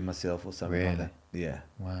up it. killing myself or something like Really? that. Yeah.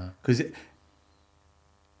 Wow.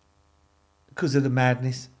 Because of the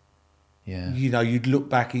madness. Yeah. You know, you'd look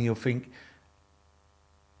back and you'll think,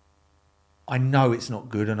 I know it's not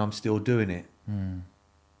good and I'm still doing it.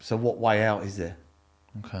 So what way out is there?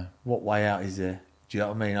 Okay. What way out is there? Do you know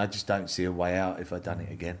what I mean? I just don't see a way out if I'd done it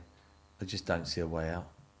again. I just don't see a way out.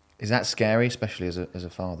 Is that scary, especially as a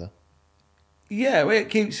father? Yeah, well, it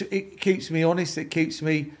keeps me honest. It keeps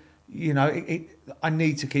me, you know, I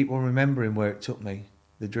need to keep on remembering where it took me.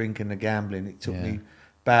 The drinking, the gambling. It took me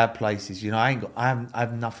bad places. You know, I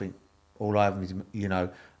have nothing. All I have is, you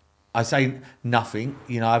know, I say nothing.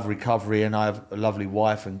 You know, I have recovery and I have a lovely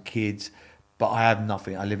wife and kids, but I have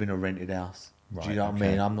nothing. I live in a rented house. Right, Do you know what I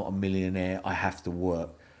mean? I'm not a millionaire. I have to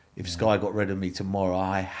work. If Sky got rid of me tomorrow,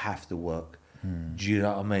 I have to work. Do you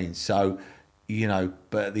know what I mean? So, you know,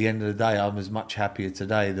 but at the end of the day, I'm as much happier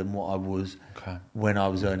today than what I was when I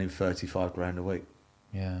was earning 35 grand a week.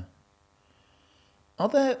 Yeah. Are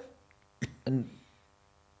there...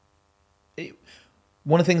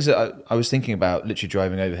 one of the things that I was thinking about literally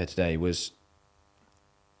driving over here today was,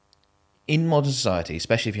 in modern society,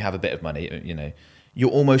 especially if you have a bit of money, you know,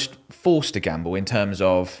 you're almost forced to gamble in terms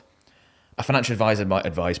of a financial advisor might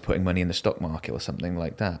advise putting money in the stock market or something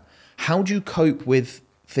like that. How do you cope with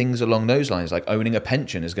things along those lines, like owning a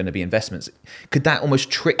pension is going to be investments? Could that almost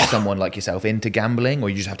trick someone like yourself into gambling, or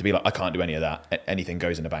you just have to be like, I can't do any of that. Anything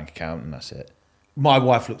goes in a bank account and that's it? My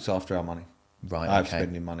wife looks after our money. Right. I have Okay.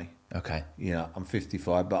 spending money. Okay. You know, I'm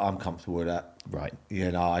 55, but I'm comfortable with that. Right.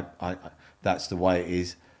 You know, I that's the way it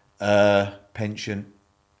is. Pension,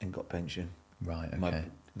 ain't got pension. Right. Okay.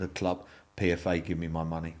 The club, PFA, give me my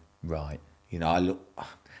money. Right. You know, I look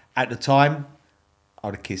at the time, I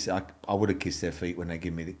would have kissed their feet when they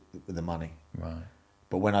give me the money. Right.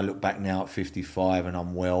 But when I look back now at 55 and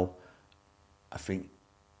I'm well, I think,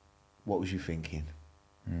 what was you thinking?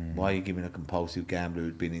 Why are you giving a compulsive gambler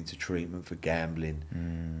who'd been into treatment for gambling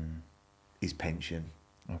his pension?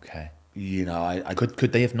 Okay. You know, I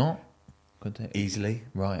Could they have not? Could they? easily,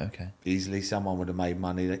 Okay. someone would have made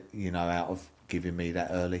money, you know, out of giving me that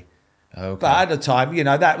early. Okay. But at the time, you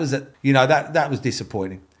know, that was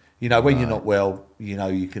disappointing. You know, when you're not well, you know,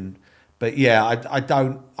 you can. But yeah, I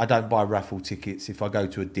don't buy raffle tickets. If I go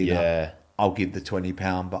to a dinner, I'll give the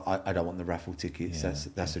 £20, but I don't want the raffle tickets.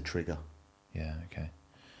 That's a trigger. Yeah. Okay.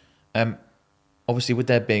 Obviously, with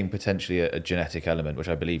there being potentially a genetic element, which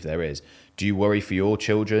I believe there is, do you worry for your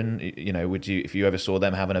children? You know, would you, if you ever saw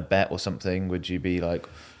them having a bet or something, would you be like,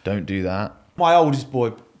 don't do that? My oldest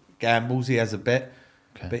boy gambles. He has a bet,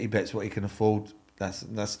 Okay. but he bets what he can afford. That's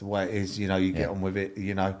the way it is. You know, you get on with it.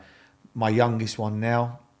 You know, my youngest one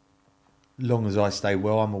now, long as I stay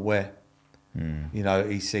well, I'm aware. You know,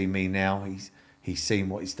 he's seen me now. He's seen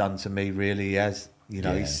what he's done to me. Really, he has. You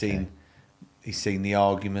know, he's seen he's seen the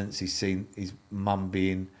arguments, he's seen his mum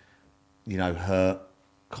being, hurt,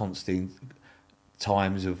 constant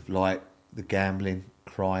times of like the gambling,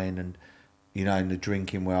 crying, and and the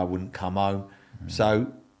drinking where I wouldn't come home.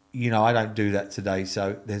 So I don't do that today,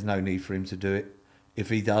 so there's no need for him to do it. If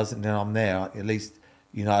he does, and then I'm there, at least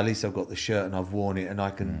I've got the shirt and I've worn it, and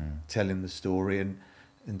I can tell him the story and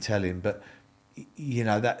tell him. But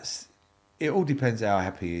that's, it all depends how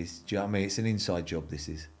happy he is. Do you know what I mean? It's an inside job.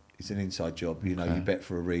 It's an inside job. You bet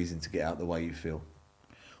for a reason to get out the way you feel.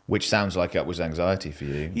 Which sounds like it was anxiety for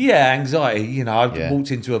you. Yeah, anxiety. I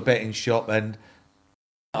walked into a betting shop and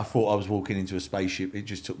I thought I was walking into a spaceship. It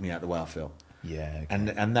just took me out the way I felt. Yeah.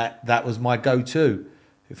 Okay. And that was my go-to.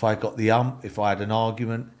 If I got the if I had an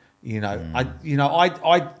argument, I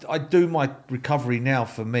do my recovery now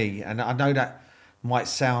for me, and I know that might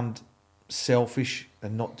sound selfish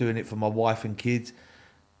and not doing it for my wife and kids,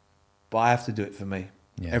 but I have to do it for me.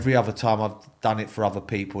 Yeah. Every other time I've done it for other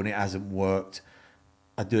people and it hasn't worked,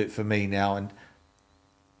 I do it for me now. And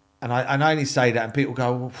I only say that, and people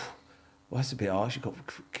go, well, that's a bit harsh. You've got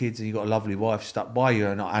kids and you've got a lovely wife stuck by you,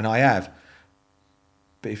 and I have.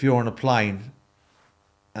 But if you're on a plane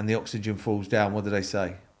and the oxygen falls down, what do they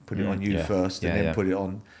say? Put it on you first, and then put it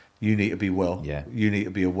on. You need to be well. Yeah. You need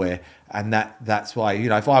to be aware, and that's why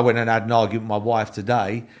if I went and had an argument with my wife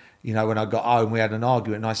today, when I got home we had an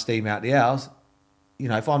argument and I steam out the house.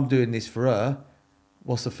 If I'm doing this for her,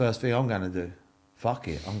 what's the first thing I'm going to do? Fuck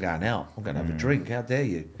it, I'm going out. I'm going to have a drink. How dare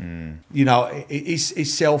you?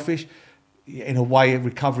 It's selfish. In a way,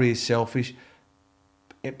 recovery is selfish.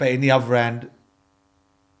 But in the other hand,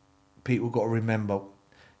 people got to remember,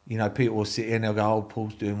 people will sit here and they'll go, oh,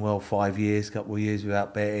 Paul's doing well, 5 years, couple of years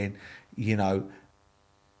without betting,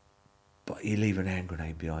 but you leave an hand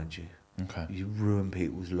grenade behind you. Okay. You ruin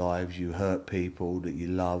people's lives, you hurt people that you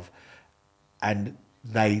love, and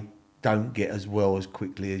they don't get as well as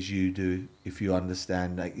quickly as you do if you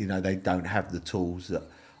understand that, they don't have the tools that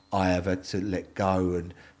I have had to let go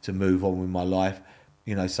and to move on with my life.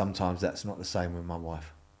 Sometimes that's not the same with my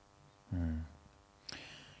wife.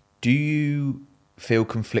 Do you feel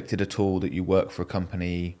conflicted at all that you work for a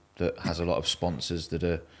company that has a lot of sponsors that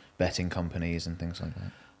are betting companies and things like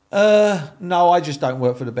that? No, I just don't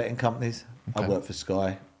work for the betting companies. Okay. I work for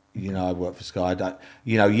Sky. I work for Sky. I don't,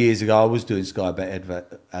 years ago I was doing Sky Bet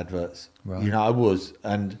adverts. Right. I was,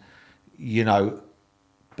 and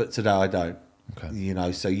but today I don't.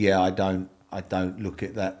 Okay. So yeah, I don't look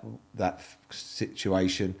at that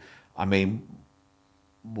situation. I mean,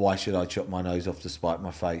 why should I chop my nose off to spite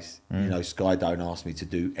my face? Sky don't ask me to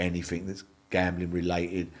do anything that's gambling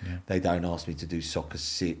related. Yeah. They don't ask me to do Soccer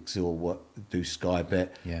 6 or do Sky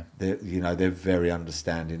Bet. Yeah. They're very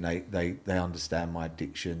understanding. They understand my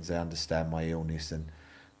addictions. They understand my illness, and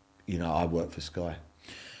I work for Sky.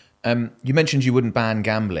 You mentioned you wouldn't ban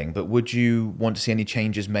gambling, but would you want to see any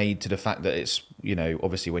changes made to the fact that it's,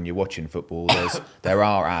 obviously when you're watching football, there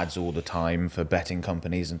are ads all the time for betting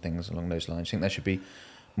companies and things along those lines? Do you think there should be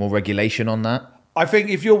more regulation on that? I think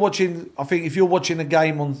if you're watching a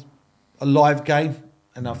game on a live game,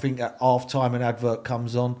 and I think at half time an advert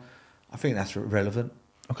comes on, I think that's relevant.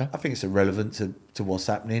 Okay. I think it's irrelevant to what's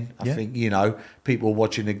happening. I think, people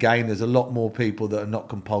watching the game, there's a lot more people that are not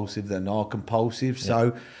compulsive than are compulsive. Yeah.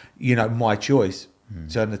 So, my choice.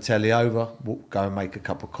 Turn the telly over, go and make a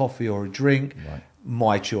cup of coffee or a drink. Right.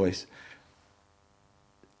 My choice.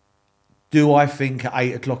 Do I think at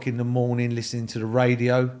 8 o'clock in the morning, listening to the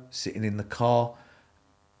radio, sitting in the car,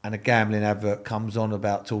 and a gambling advert comes on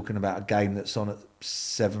talking about a game that's on at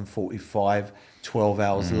 7:45, 12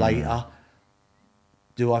 hours later,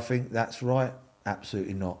 do I think that's right?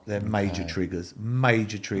 Absolutely not. They're major triggers. Okay.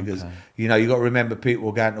 You've got to remember people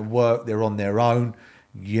are going to work, they're on their own.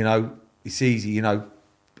 It's easy,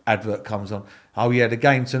 advert comes on. Oh yeah, the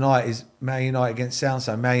game tonight is Man United against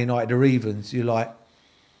so Man United are evens. You're like,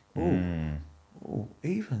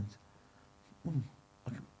 evens.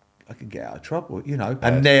 I can get out of trouble,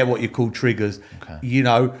 And they're what you call triggers,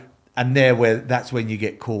 and that's when you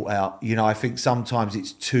get caught out. I think sometimes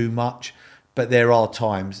it's too much, but there are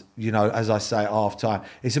times, as I say, at half time,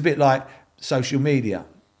 it's a bit like social media.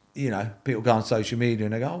 People go on social media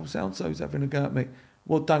and they go, oh, so-and-so's having a go at me.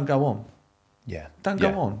 Well, don't go on. Yeah. Don't go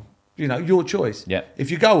on. Your choice. Yeah.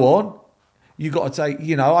 If you go on, you got to take,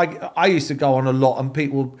 I used to go on a lot, and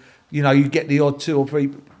people, you get the odd 2 or 3,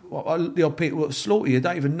 the odd people that slaughter you,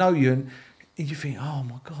 don't even know you, and you think, oh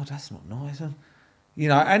my God, that's not nice.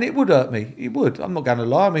 And it would hurt me. It would. I'm not going to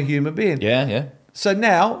lie. I'm a human being. Yeah, yeah. So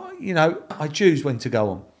now, I choose when to go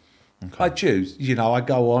on. Okay. I choose. I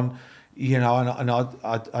go on, and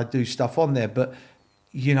I do stuff on there, but,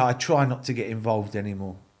 I try not to get involved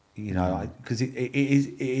anymore. you know, because it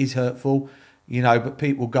is hurtful, you know. But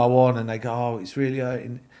people go on and they go, oh, it's really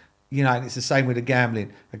hurting, you know. And it's the same with the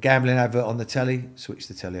gambling. A gambling advert on the telly, switch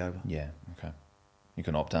the telly over. Yeah, okay. You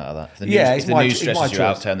can opt out of that. If the Yeah, news, it's if the news it's my stresses you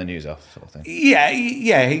out, choice. turn the news off, sort of thing.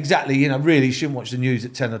 Yeah, exactly. You know, really, you shouldn't watch the news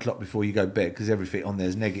at 10 o'clock before you go to bed because everything on there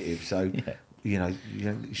is negative. So, Yeah. you know,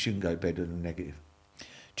 you shouldn't go to bed with a negative.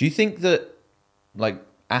 Do you think that, like,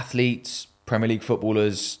 athletes, Premier League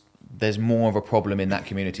footballers, there's more of a problem in that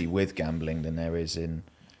community with gambling than there is in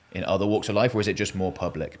other walks of life, or is it just more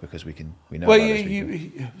public because we know Well, about those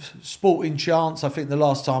people? Sporting chance. I think the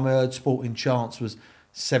last time I heard sporting chance was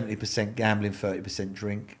 70% gambling, 30%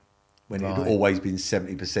 drink. When it had Right. always been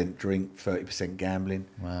 70% drink, 30% gambling.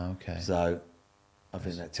 Wow, okay. So, I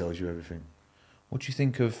think that tells you everything. What do you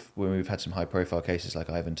think of when we've had some high-profile cases like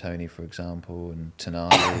Ivan Toney, for example, and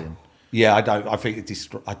Tonali? And Yeah, I don't. I think it's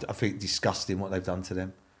disgusting what they've done to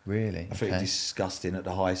them. really, I think okay. it's disgusting at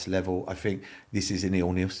the highest level. I think this is an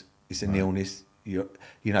illness. It's an illness. You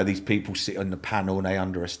know, these people sit on the panel and they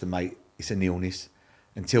underestimate. It's an illness.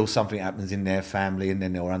 Until something happens in their family and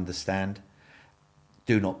then they'll understand.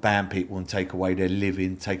 Do not ban people and take away their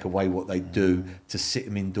living, take away what they do to sit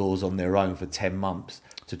them indoors on their own for 10 months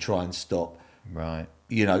to try and stop. Right.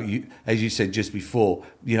 You know, as you said just before,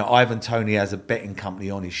 you know, Ivan Toney has a betting company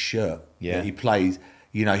on his shirt that he plays.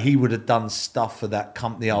 You know, he would have done stuff for that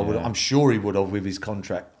company. I'm sure he would have with his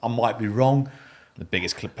contract. I might be wrong. The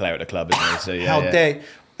biggest player at the club, isn't he? So, yeah, How yeah. dare...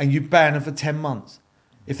 And you ban them for 10 months.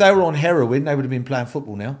 If they were on heroin, they would have been playing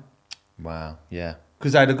football now. Wow, yeah.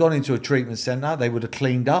 Because they'd have gone into a treatment centre, they would have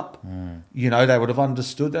cleaned up. You know, they would have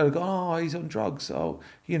understood. They would have gone, oh, he's on drugs. Oh,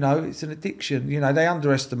 you know, it's an addiction. You know, they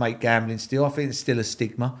underestimate gambling still. I think it's still a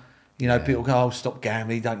stigma. You know, people go, oh, stop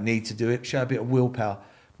gambling. You don't need to do it. Show a bit of willpower.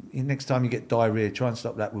 Next time you get diarrhea, try and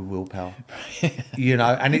stop that with willpower. You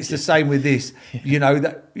know, and it's the same with this. You know,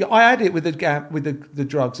 that I had it with the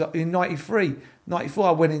drugs in 93, 94.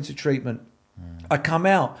 I went into treatment. I come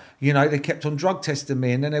out. You know, they kept on drug testing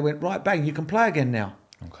me, and then they went, right, bang, you can play again now.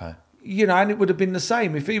 Okay. You know, and it would have been the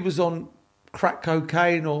same if he was on crack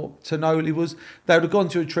cocaine or Tonoli was. They would have gone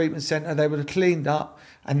to a treatment centre. They would have cleaned up,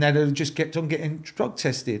 and then they'd have just kept on getting drug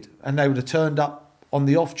tested, and they would have turned up on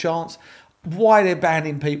the off chance. Why they're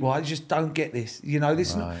banning people, I just don't get this. You know,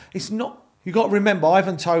 this it's not. You got to remember,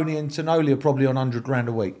 Ivan Toney and Tonoli are probably on $100,000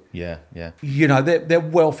 a week. Yeah, yeah. You know, they're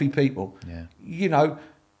wealthy people. Yeah. You know,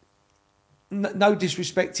 no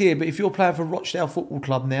disrespect here, but if you're playing for Rochdale Football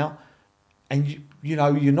Club now, and you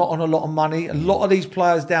know you're not on a lot of money, a lot of these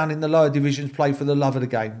players down in the lower divisions play for the love of the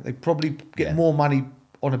game. They probably get more money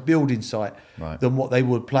on a building site than what they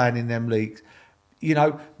would playing in them leagues. You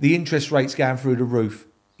know, the interest rate's going through the roof.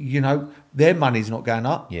 You know, their money's not going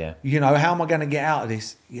up. Yeah. You know, how am I going to get out of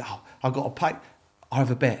this? I've got to pay. I have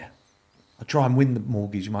a bet. I try and win the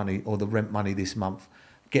mortgage money or the rent money this month.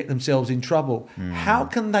 Get themselves in trouble. How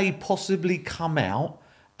can they possibly come out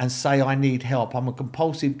and say, I need help? I'm a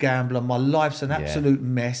compulsive gambler. My life's an absolute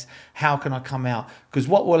mess. How can I come out? Because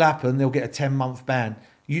what will happen, they'll get a 10-month ban.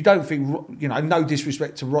 You don't think, you know, no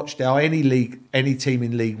disrespect to Rochdale, any league, any team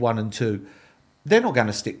in League 1 and 2, they're not going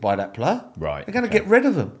to stick by that player. Right. They're going to get rid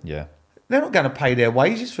of them. Yeah. They're not going to pay their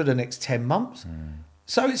wages for the next 10 months.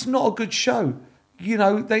 So it's not a good show. You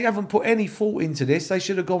know, they haven't put any thought into this. They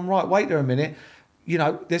should have gone, right, wait there a minute. You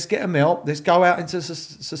know, let's get them help. Let's go out into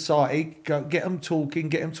society, get them talking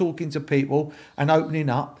to people and opening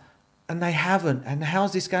up. And they haven't. And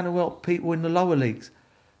how's this going to help people in the lower leagues?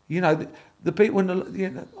 You know, the people in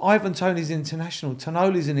the... Ivan Toney's international.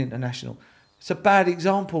 Tonoli's an international. It's a bad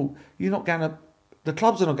example. You're not going to... The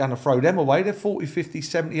clubs are not going to throw them away. They're 40, 50,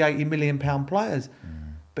 70, 80 million pound players.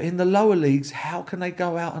 But in the lower leagues, how can they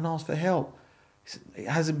go out and ask for help? It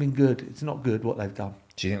hasn't been good. It's not good what they've done.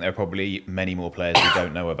 Do you think there are probably many more players we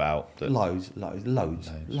don't know about? Loads. Wow.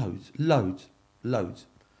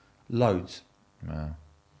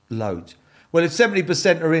 Loads. Well, if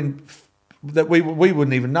 70% are in that we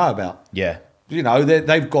wouldn't even know about. Yeah. You know,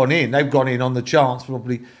 they've gone in. They've gone in on the chance.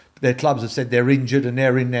 Probably their clubs have said they're injured and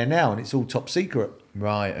they're in there now, and it's all top secret.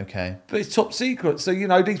 Right, okay. But it's top secret. So, you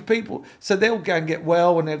know, these people, so they'll go and get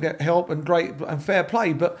well and they'll get help and great and fair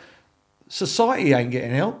play, but society ain't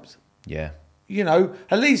getting helped. Yeah. You know,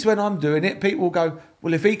 at least when I'm doing it, people go,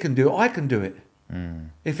 well, if he can do it, I can do it.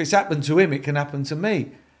 If it's happened to him, it can happen to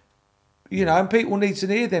me. You know, and people need to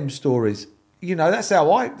hear them stories. You know, that's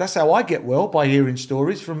how I get well, by hearing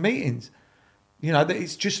stories from meetings. You know, that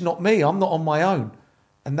it's just not me. I'm not on my own.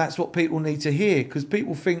 And that's what people need to hear, because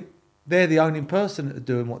people think they're the only person that are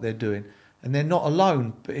doing what they're doing, and they're not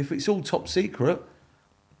alone. But if it's all top secret,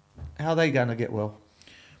 how are they going to get well?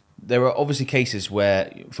 there are obviously cases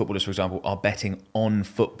where footballers, for example, are betting on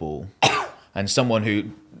football, and someone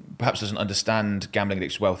who perhaps doesn't understand gambling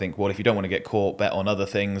addiction well think, well, if you don't want to get caught, bet on other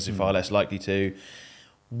things. You're far less likely to.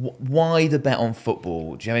 Why the bet on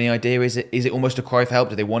football? Do you have any idea? Is it almost a cry for help?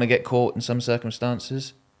 Do they want to get caught in some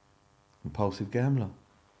circumstances? Compulsive gambler.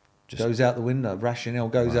 Goes out the window. Rationale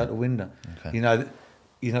goes out the window. Okay.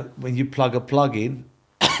 You know, when you plug a plug in,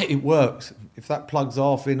 it works. If that plug's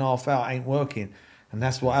half in, half out, ain't working. And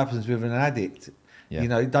that's what happens with an addict. Yeah. You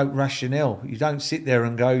know, don't rationale. You don't sit there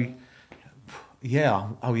and go,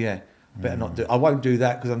 better not do. I won't do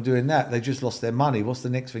that because I'm doing that. They just lost their money. What's the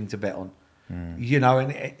next thing to bet on? You know,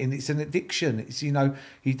 and it's an addiction. It's, you know,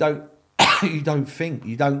 you don't you don't think.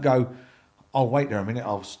 You don't go, oh, wait there a minute,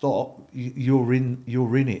 I'll stop. You're in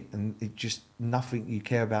it, and it just nothing. You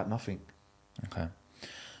care about nothing. Okay.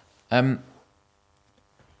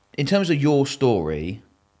 In terms of your story,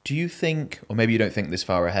 do you think, or maybe you don't think this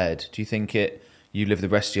far ahead, do you think you live the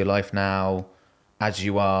rest of your life now as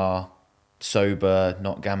you are, sober,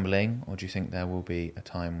 not gambling, or do you think there will be a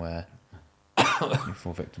time where you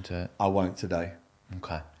fall victim to it? I won't today.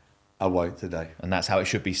 Okay. I won't today. And that's how it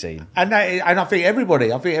should be seen. And I think everybody,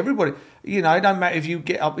 you know, it don't matter if you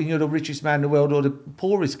get up and you're the richest man in the world or the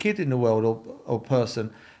poorest kid in the world or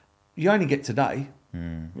person, you only get today.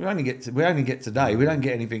 We only get today. We don't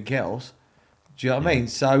get anything else. Do you know what I mean?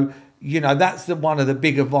 So, you know, that's one of the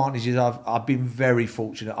big advantages. I've been very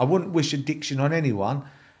fortunate. I wouldn't wish addiction on anyone,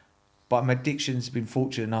 but my addiction's been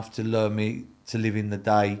fortunate enough to learn me to live in the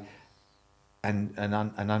day and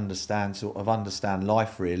understand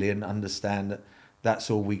life really, and understand that that's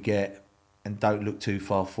all we get, and don't look too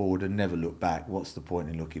far forward and never look back. What's the point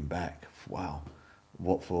in looking back? Wow,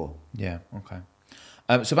 what for? Yeah. Okay.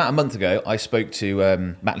 So about a month ago, I spoke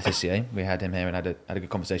to Matt Letitia. We had him here and had a good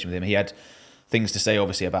conversation with him. He had things to say,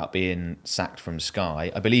 obviously, about being sacked from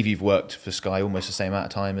Sky. I believe you've worked for Sky almost the same amount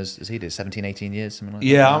of time as he did, 17, 18 years, something like that.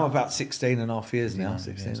 Yeah, I'm about 16 and a half years now.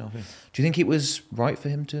 16 and a half years. Do you think it was right for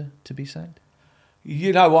him to be sacked?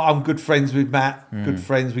 You know what? I'm good friends with Matt. Good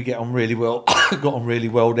friends. We get on really well. Got on really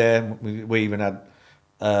well there. We even had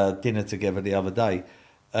dinner together the other day.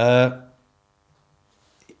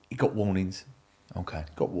 He got warnings. Okay.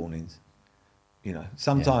 Got warnings. You know,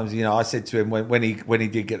 sometimes, you know, I said to him when he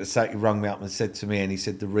did get the sack, he rung me up and said to me, and he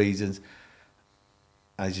said the reasons.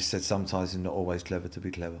 And I just said, sometimes it's not always clever to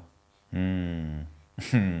be clever. Yeah.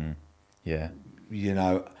 You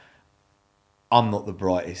know, I'm not the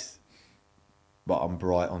brightest, but I'm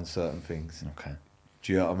bright on certain things. Okay.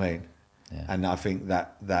 Do you know what I mean? Yeah. And I think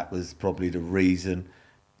that was probably the reason.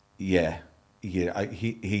 Yeah.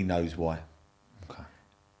 He knows why. Okay.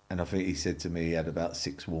 And I think he said to me he had about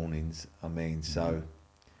 6 warnings. I mean, so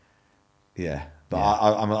yeah. But Yeah.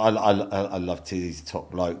 I love Tiz. He's a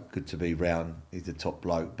top bloke. Good to be round. He's a top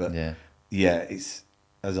bloke. But yeah, it's,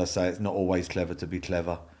 as I say, it's not always clever to be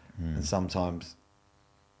clever. And sometimes,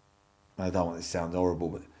 I don't want this to sound horrible,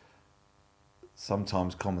 but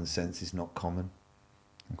sometimes common sense is not common.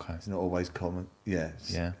 Okay. It's not always common. Yeah.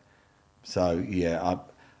 Yeah. So yeah,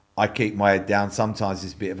 I keep my head down. Sometimes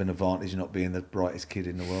it's a bit of an advantage not being the brightest kid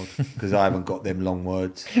in the world because I haven't got them long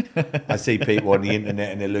words. I see people on the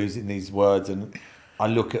internet and they're losing these words, and I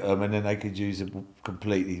look at them and then they could use a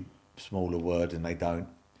completely smaller word and they don't.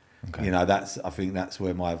 Okay. You know, I think that's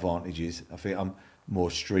where my advantage is. I think I'm more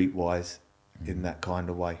streetwise in that kind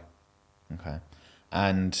of way. Okay.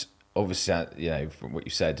 And obviously, you know, from what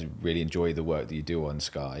you said, really enjoy the work that you do on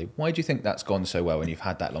Sky. Why do you think that's gone so well when you've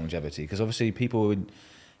had that longevity? Because obviously people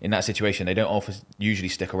in that situation, they don't usually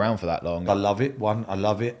stick around for that long. I love it. I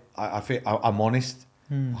love it. I think I'm honest.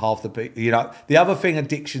 Half the people, you know, the other thing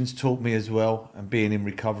addictions taught me as well, and being in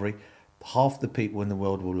recovery, half the people in the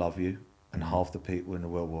world will love you and half the people in the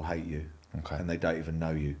world will hate you. Okay. And they don't even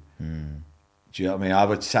know you. Do you know what I mean? I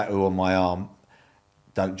have a tattoo on my arm.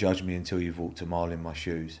 Don't judge me until you've walked a mile in my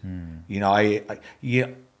shoes. You know,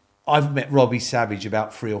 I've met Robbie Savage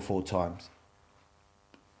about 3 or 4 times.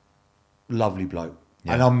 Lovely bloke.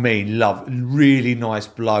 Yeah. And I mean, really nice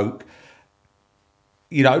bloke.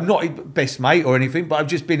 You know, not his best mate or anything, but I've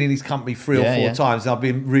just been in his company 3 or 4 times. And I've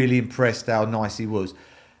been really impressed how nice he was.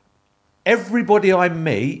 Everybody I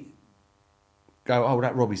meet go, oh,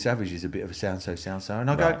 that Robbie Savage is a bit of a so-and-so.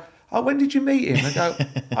 And I go, oh, when did you meet him? I go,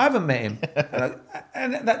 I haven't met him.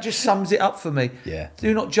 And that just sums it up for me. Yeah.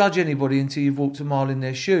 Do not judge anybody until you've walked a mile in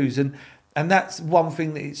their shoes. And that's one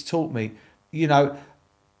thing that it's taught me, you know.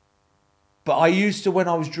 But I used to, when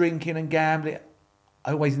I was drinking and gambling,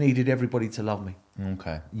 I always needed everybody to love me.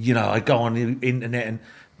 Okay. You know, I go on the internet and,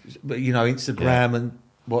 you know, Instagram and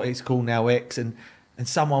what it's called now, X, and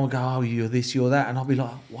someone would go, oh, you're this, you're that. And I'll be like,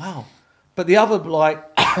 wow. But the other, like,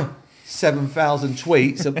 7,000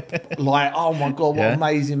 tweets are like, oh my God, what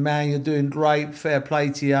amazing man, you're doing great, fair play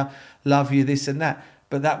to you, love you, this and that.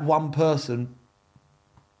 But that one person,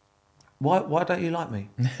 why don't you like me?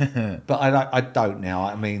 But I don't now.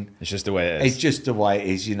 I mean, it's just the way it is. It's just the way it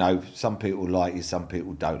is. You know, some people like you, some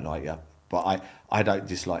people don't like you. But I don't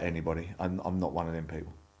dislike anybody. I'm not one of them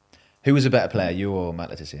people. Who was a better player, you or Matt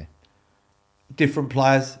Letizia? Different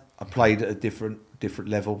players. I played at a different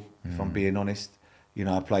level, if I'm being honest. You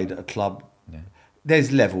know, I played at a club. Yeah.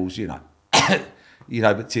 There's levels, you know. You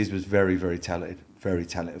know, but Tiz was very, very talented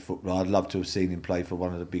footballer. I'd love to have seen him play for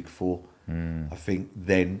one of the big four. I think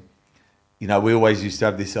then, you know, we always used to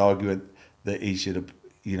have this argument that he should have,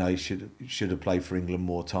 you know, he should have played for England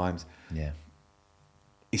more times. Yeah.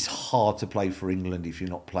 It's hard to play for England if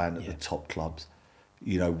you're not playing at the top clubs.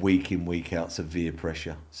 You know, week in, week out, severe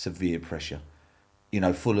pressure. You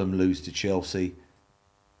know, Fulham lose to Chelsea,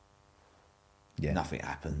 nothing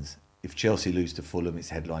happens. If Chelsea lose to Fulham, it's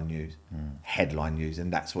headline news. Headline news,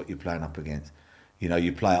 and that's what you're playing up against. You know,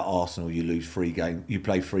 you play at Arsenal, you lose 3 games, you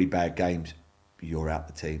play 3 bad games, you're out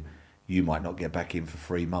the team. You might not get back in for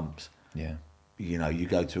 3 months. Yeah. You know, you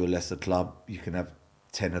go to a lesser club, you can have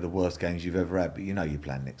 10 of the worst games you've ever had, but you know you're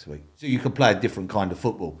playing next week. So you can play a different kind of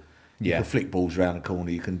football. You can flick balls around the corner,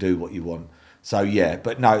 you can do what you want. So, yeah,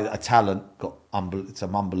 but no, a talent, got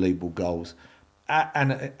some unbelievable goals.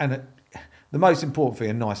 And the most important thing,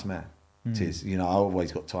 a nice man, Tiz. You know, I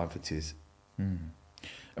always got time for Tiz. I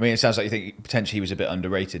mean, it sounds like you think potentially he was a bit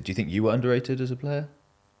underrated. Do you think you were underrated as a player?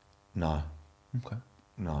 No. Okay.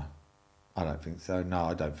 No, I don't think so. No,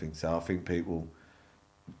 I don't think so. I think people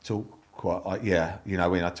talk quite, you know,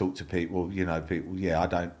 when I talk to people, you know,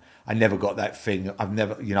 I never got that thing. I've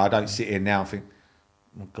never, you know, I don't sit here now and think,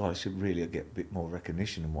 oh God, I should really get a bit more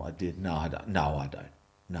recognition than what I did. No, I don't.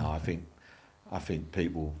 No, I think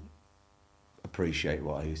people appreciate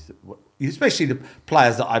what I used to, especially the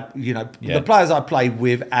players that the players I played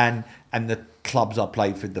with and the clubs I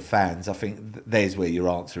played for, the fans. I think there's where your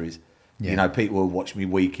answer is. You know, people will watch me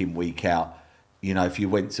week in, week out. You know, if you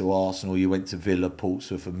went to Arsenal, you went to Villa,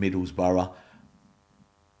 Portsmouth and Middlesbrough,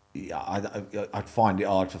 I'd find it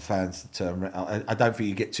hard for fans to turn around. I don't think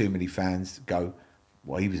you get too many fans go,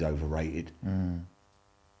 well, he was overrated.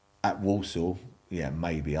 At Walsall,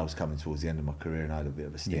 maybe I was coming towards the end of my career and I had a bit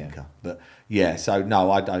of a stinker. But so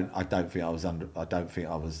no, I don't think I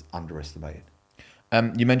was underestimated.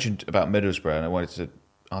 You mentioned about Middlesbrough, and I wanted to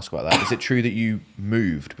ask about that. Is it true that you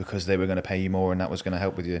moved because they were going to pay you more and that was going to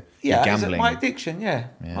help with your gambling? My addiction.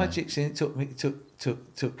 My addiction. It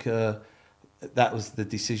took. That was the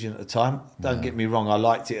decision at the time. Don't get me wrong, I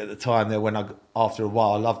liked it at the time. There, after a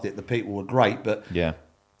while, I loved it. The people were great, but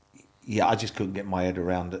I just couldn't get my head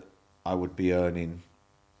around it. I would be earning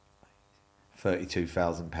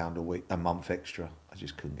 £32,000 a month extra. I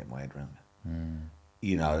just couldn't get my head around it.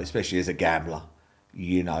 You know, especially as a gambler.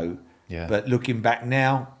 You know. Yeah. But looking back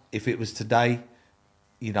now, if it was today,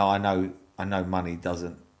 you know, I know money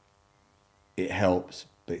doesn't. It helps,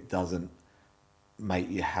 but it doesn't make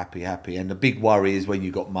you happy. And the big worry is when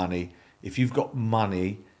you got money. If you've got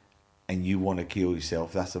money and you want to kill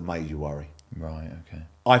yourself, that's a major worry. Right. Okay.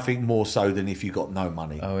 I think more so than if you got no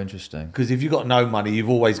money. Oh, interesting. Because if you got no money, you've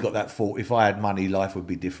always got that thought: if I had money, life would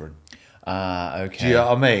be different. Okay. Do you know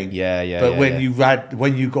what I mean? Yeah. But when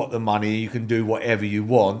you got the money, you can do whatever you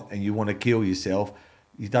want, and you want to kill yourself.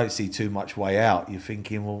 You don't see too much way out. You're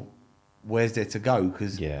thinking, well, where's there to go?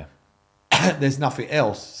 Because there's nothing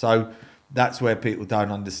else. So that's where people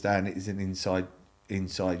don't understand it. Is an inside.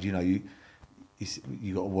 You know, you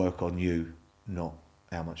got to work on you, not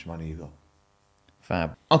how much money you got.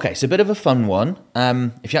 Fab. Okay, so a bit of a fun one.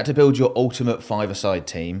 If you had to build your ultimate five-a-side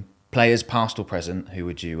team, players past or present, who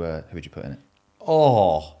would you put in it?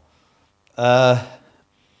 I'll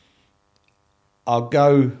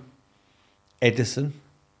go Edison.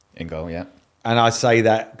 In goal, yeah. And I say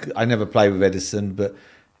that, I never play with Edison, but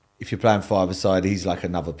if you're playing five-a-side, he's like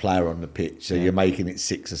another player on the pitch. So you're making it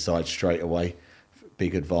six-a-side straight away.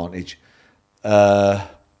 Big advantage.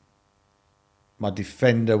 My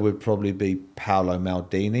defender would probably be Paolo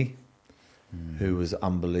Maldini, who was an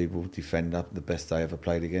unbelievable defender, the best I ever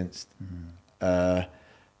played against. Then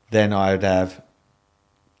I'd have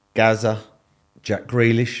Gaza, Jack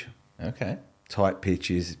Grealish. Okay. Tight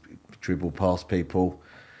pitches, dribble past people.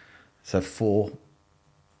 So 4.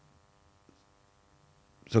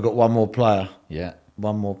 So I've got one more player. Yeah.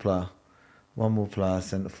 One more player,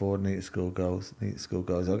 centre forward, need to score goals.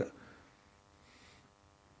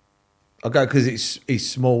 I'll go because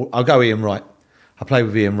he's small. I'll go Ian Wright. I played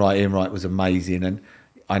with Ian Wright. Ian Wright was amazing, and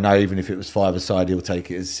I know even if it was five-a-side, he'll take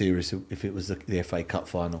it as serious if it was the FA Cup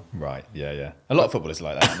final. Right, yeah. A lot of footballers are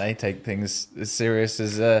like that, and they take things as serious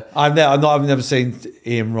as... I've never seen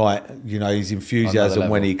Ian Wright, his enthusiasm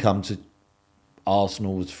when he come to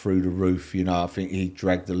Arsenal was through the roof. I think he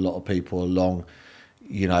dragged a lot of people along.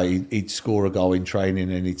 He'd score a goal in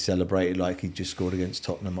training and he'd celebrate it like he'd just scored against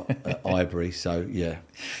Tottenham at Highbury. So, yeah.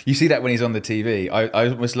 You see that when he's on the TV. I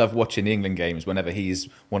almost love watching the England games whenever he's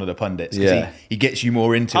one of the pundits. Because he gets you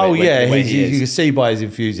more into it. Oh, yeah. When You can see by his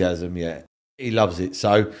enthusiasm, yeah. He loves it.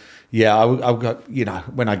 So, yeah, I'll go,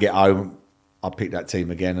 when I get home, I'll pick that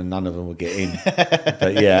team again and none of them will get in.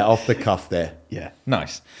 But, yeah, off the cuff there. Yeah,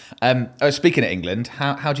 nice. Speaking of England,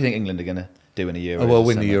 how do you think England are going to do in the Euros? Oh, well,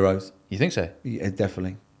 win the Euros. You think so? Yeah,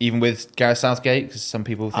 definitely. Even with Gareth Southgate, because some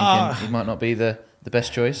people thinking he might not be the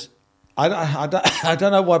best choice. I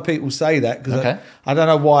don't know why people say that because Okay. I don't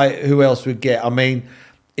know who else would get. I mean,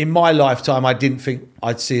 in my lifetime, I didn't think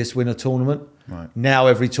I'd see us win a tournament. Right. Now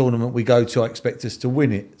every tournament we go to, I expect us to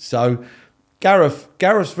win it. So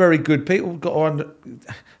Gareth's very good. People got to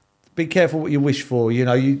be careful what you wish for.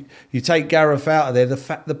 You take Gareth out of there.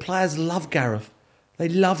 The players love Gareth. They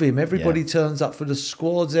love him. Everybody turns up for the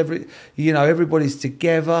squads. Everybody's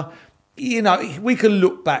together. We can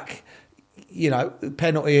look back.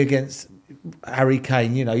 Penalty against Harry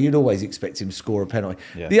Kane. You'd always expect him to score a penalty.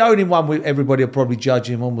 Yeah. The only one everybody would probably judge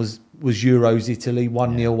him on was Euros Italy,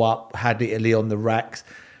 1-0 up, had Italy on the racks.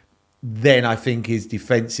 Then I think his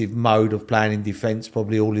defensive mode of playing in defence,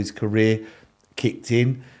 probably all his career, kicked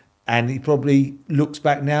in. And he probably looks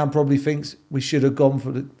back now and probably thinks we should have gone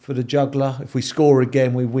for the juggler. If we score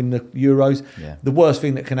again, we win the Euros. Yeah. The worst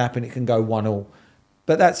thing that can happen, it can go 1-1.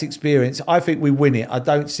 But that's experience. I think we win it. I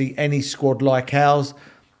don't see any squad like ours.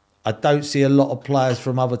 I don't see a lot of players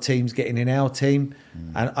from other teams getting in our team.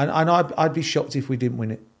 And I'd be shocked if we didn't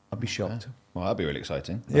win it. I'd be shocked. Well, that'd be really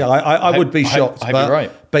exciting. Yeah, I would be shocked. I hope you're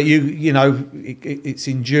right. But it's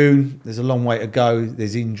in June. There's a long way to go.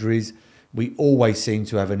 There's injuries. We always seem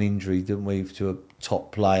to have an injury, don't we, to a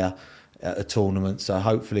top player at a tournament. So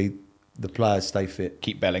hopefully the players stay fit.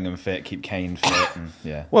 Keep Bellingham fit, keep Kane fit. And,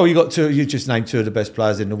 yeah. Well, you just named two of the best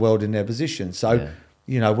players in the world in their position. So,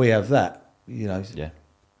 we have that. Yeah.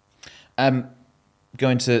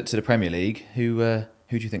 Going to the Premier League, who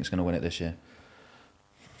do you think is going to win it this year?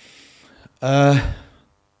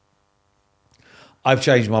 I've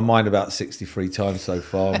changed my mind about 63 times so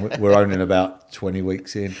far. We're only in about 20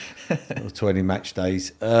 weeks in, or 20 match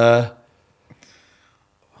days. I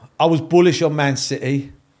was bullish on Man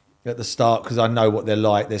City at the start because I know what they're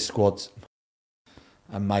like. Their squad's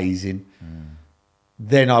amazing.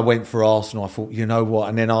 Then I went for Arsenal. I thought, you know what?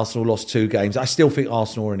 And then Arsenal lost 2 games. I still think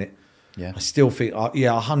Arsenal are in it. Yeah. I still think,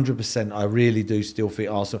 100%. I really do still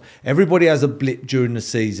think Arsenal. Everybody has a blip during the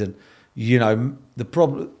season. The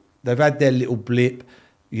problem... They've had their little blip,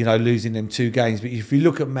 losing them 2 games. But if you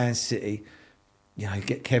look at Man City, you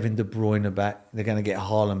get Kevin De Bruyne back. They're going to get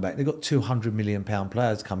Haaland back. They've got £200 million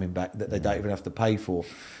players coming back that they don't even have to pay for.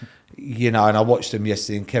 And I watched them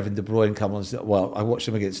yesterday and Kevin De Bruyne come on. Well, I watched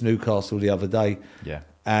them against Newcastle the other day. Yeah.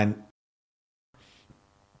 And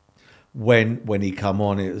when he come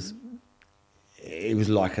on, it was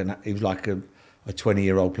like a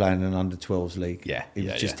 20-year-old playing in an under-12s league. Yeah, it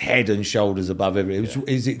was just head and shoulders above everything.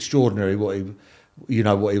 It was extraordinary what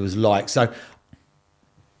he was like. So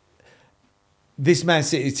this Man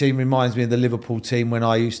City team reminds me of the Liverpool team when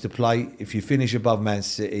I used to play. If you finish above Man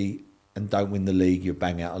City and don't win the league, you're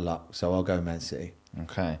bang out of luck. So I'll go Man City.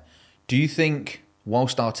 Okay. Do you think,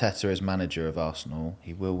 whilst Arteta is manager of Arsenal,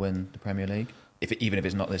 he will win the Premier League, even if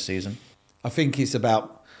it's not this season? I think it's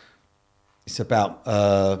about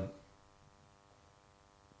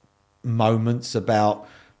moments, about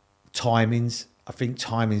timings. I think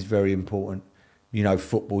timing's very important.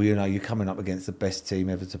 Football, you're coming up against the best team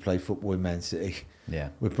ever to play football in Man City. Yeah.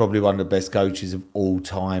 We're probably one of the best coaches of all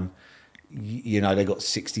time. They've got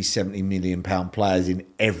 60, 70 million pound players in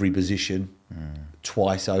every position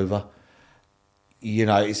twice over.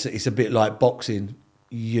 It's a bit like boxing.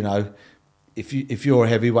 If you're a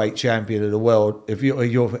heavyweight champion of the world, if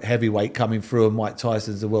you're heavyweight coming through and Mike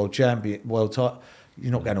Tyson's the world champion,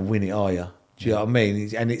 you're not going to win it, are you? Do you know what I mean?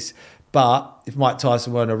 But if Mike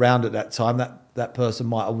Tyson weren't around at that time, that person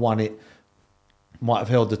might have won it, might have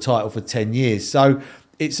held the title for 10 years. So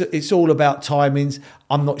it's all about timings.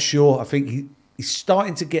 I'm not sure. I think he's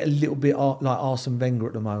starting to get a little bit like Arsene Wenger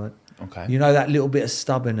at the moment. Okay. That little bit of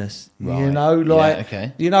stubbornness. Right.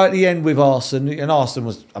 At the end with Arsene, and Arsene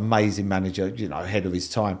was amazing manager, ahead of his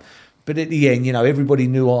time. But at the end, everybody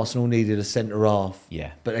knew Arsenal needed a centre half.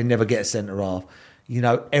 Yeah. But they never get a centre half.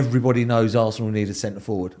 everybody knows Arsenal need a centre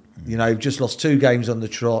forward. They've just lost 2 games on the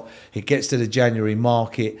trot. It gets to the January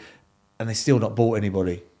market and they're still not bought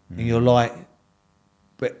anybody. And you're like,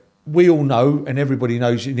 but we all know, and everybody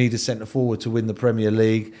knows, you need a centre forward to win the Premier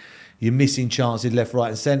League. You're missing chances left, right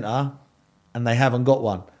and centre, and they haven't got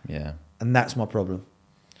one. Yeah. And that's my problem.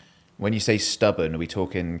 When you say stubborn, are we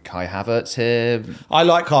talking Kai Havertz here? I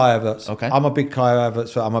like Kai Havertz. Okay. I'm a big Kai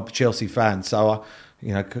Havertz fan. I'm a Chelsea fan, so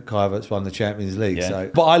Kai Havertz won the Champions League. Yeah.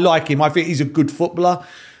 So, but I like him. I think he's a good footballer.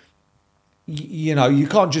 You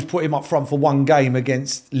can't just put him up front for one game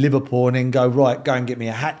against Liverpool and then go and get me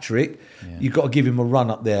a hat trick. Yeah. You've got to give him a run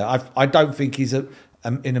up there. I don't think he's in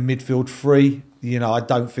a midfield free. I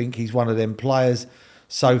don't think he's one of them players.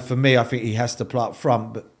 So for me, I think he has to play up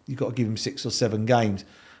front, but you've got to give him 6 or 7 games.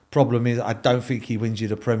 Problem is, I don't think he wins you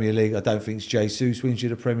the Premier League. I don't think Jesus wins you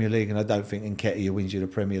the Premier League, and I don't think Nketiah wins you the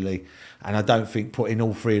Premier League. And I don't think putting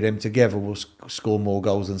all 3 of them together will score more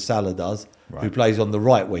goals than Salah does, who plays on the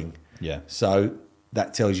right wing. Yeah. So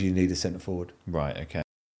that tells you need a centre forward. Right. Okay.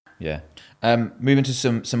 Yeah. Moving to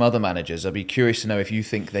some other managers, I'd be curious to know if you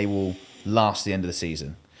think they will last the end of the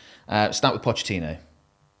season. Start with Pochettino.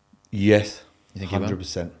 Yes. You think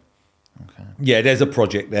 100%. Okay. Yeah, there's a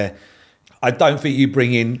project there. I don't think you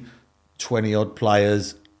bring in 20-odd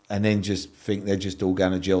players and then just think they're just all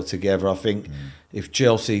going to gel together. I think if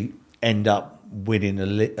Chelsea end up winning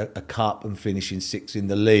a cup and finishing 6th in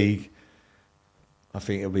the league, I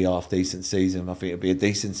think it'll be a half-decent season. I think it'll be a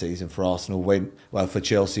decent season for Arsenal for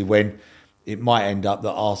Chelsea, when it might end up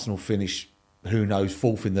that Arsenal finish, who knows,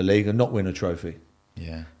 4th in the league and not win a trophy.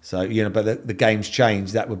 Yeah. So, but the game's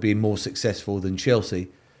changed. That would be more successful than Chelsea.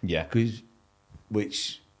 Yeah.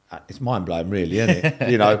 Which... It's mind-blowing, really, isn't it?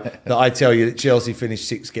 That I tell you that Chelsea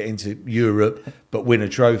finished 6th, get into Europe, but win a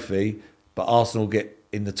trophy, but Arsenal get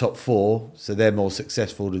in the top 4, so they're more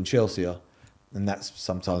successful than Chelsea are. And that's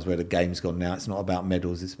sometimes where the game's gone now. It's not about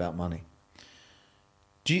medals, it's about money.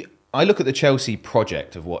 I look at the Chelsea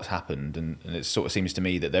project of what's happened, and it sort of seems to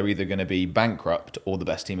me that they're either going to be bankrupt or the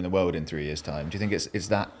best team in the world in 3 years' time. Do you think it's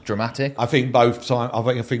that dramatic? I think both times. I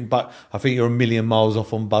think you're a million miles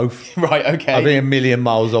off on both. Right. Okay. I think a million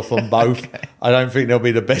miles off on both. Okay. I don't think they'll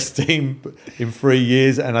be the best team in 3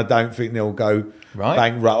 years, and I don't think they'll go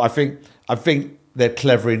bankrupt. I think they're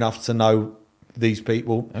clever enough to know these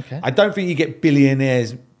people. Okay. I don't think you get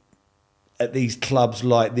billionaires at these clubs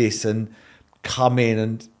like this and come in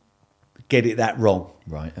and get it that wrong.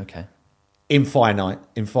 Right, okay. In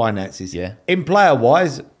finances. Yeah. In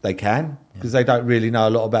player-wise, they can, because they don't really know a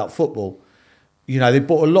lot about football. They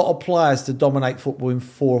bought a lot of players to dominate football in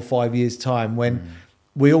 4 or 5 years' time, when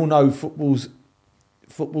we all know football's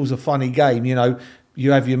a funny game.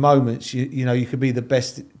 You have your moments. You could be the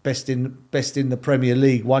best in the Premier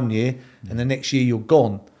League one year, and the next year you're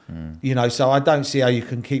gone. So I don't see how you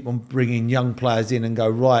can keep on bringing young players in and go,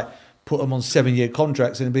 right, put them on 7-year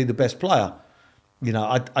contracts and be the best player.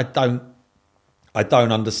 I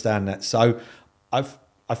don't understand that. So I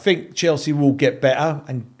think Chelsea will get better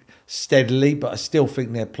and steadily, but I still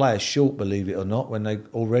think they're players short, believe it or not, when they've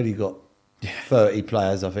already got 30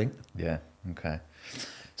 players, I think. Yeah, okay.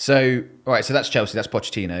 So, all right, so that's Chelsea, that's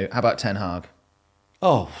Pochettino. How about Ten Hag?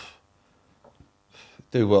 Oh,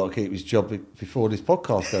 do well to keep his job before this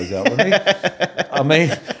podcast goes out, wouldn't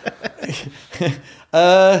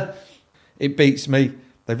he? It beats me.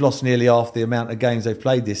 They've lost nearly half the amount of games they've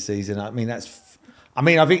played this season. I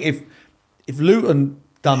think if Luton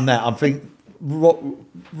done that, I think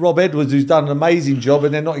Rob Edwards, who's done an amazing job,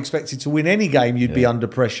 and they're not expected to win any game, you'd be under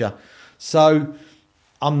pressure. So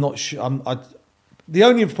I'm not sure. The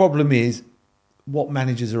only problem is what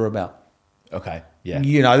managers are about. Okay, yeah.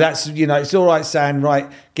 It's all right saying,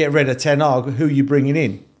 right, get rid of Ten Hag. Who are you bringing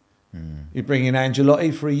in? You're bringing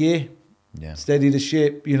Ancelotti for a year, steady the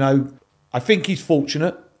ship. I think he's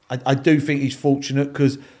fortunate. I do think he's fortunate,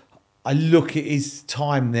 because I look at his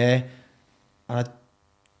time there and I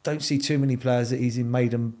don't see too many players that he's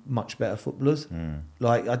made them much better footballers.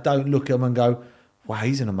 I don't look at them and go, wow,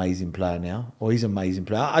 he's an amazing player now, or he's an amazing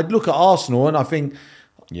player. I'd look at Arsenal and I think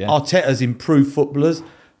Arteta's improved footballers,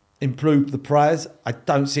 improved the players. I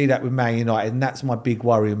don't see that with Man United, and that's my big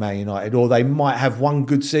worry with Man United. Or they might have one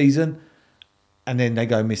good season and then they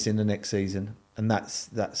go missing the next season. And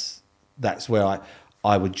that's where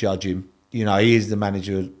I would judge him. He is the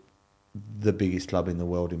manager of the biggest club in the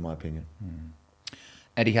world, in my opinion.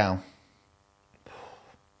 Eddie Howe?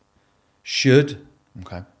 Should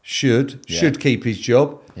keep his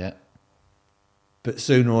job. Yeah. But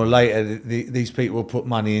sooner or later, these people will put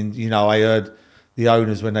money in. I heard the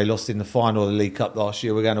owners, when they lost in the final of the League Cup last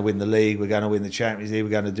year, we're going to win the league, we're going to win the Champions League, we're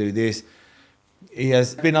going to do this. He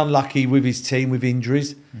has been unlucky with his team with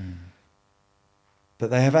injuries. But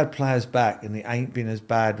they have had players back, and it ain't been as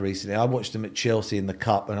bad recently. I watched them at Chelsea in the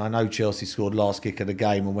Cup, and I know Chelsea scored last kick of the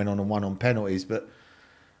game and went on and won on penalties, but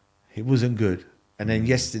it wasn't good. And then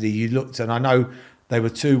yesterday you looked, and I know they were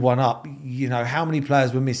 2-1 up. You know, how many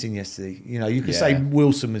players were missing yesterday? You know, you could say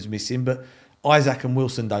Wilson was missing, but Isaac and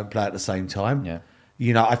Wilson don't play at the same time. Yeah.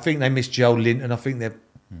 You know, I think they miss Joe Linton. I think they're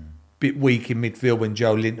a bit weak in midfield when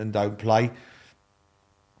Joe Linton don't play.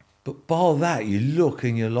 But bar that, you look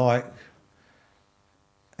and you're like...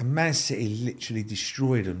 And Man City literally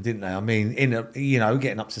destroyed them, didn't they? I mean,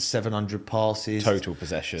 getting up to 700 passes. Total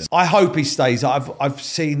possession. I hope he stays. I've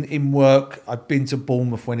seen him work. I've been to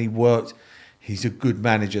Bournemouth when he worked. He's a good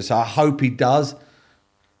manager, so I hope he does.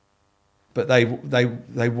 But they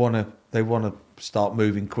want to start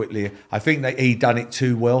moving quickly. I think he done it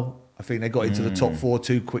too well. I think they got into the top 4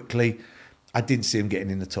 too quickly. I didn't see him getting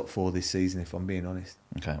in the top 4 this season, if I'm being honest.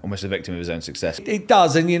 Okay, almost a victim of his own success. It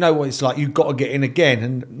does, and you know what it's like. You've got to get in again,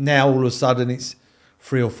 and now all of a sudden it's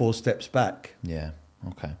 3 or 4 steps back. Yeah,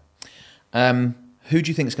 okay. Who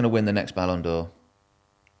do you think is going to win the next Ballon d'Or?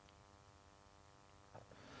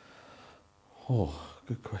 Oh,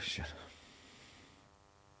 good question.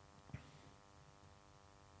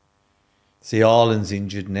 See, Haaland's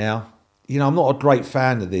injured now. You know, I'm not a great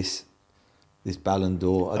fan of this Ballon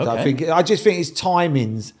d'Or. I just think it's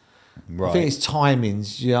timings. Right. I think it's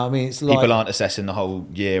timings. You know what I mean? It's like people aren't assessing the whole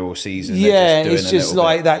year or season. Yeah, it's just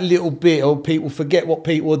like that little bit, or people forget what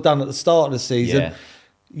people have done at the start of the season. Yeah.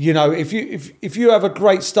 You know, if you have a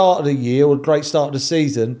great start of the year or a great start of the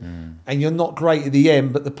season, and you're not great at the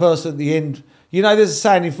end, but the person at the end, you know, there's a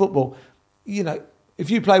saying in football. You know, if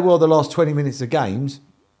you play well the last 20 minutes of games,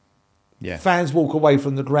 fans walk away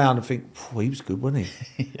from the ground and think, he was good, wasn't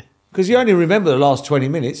he? Because you only remember the last 20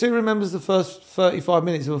 minutes. Who remembers the first 35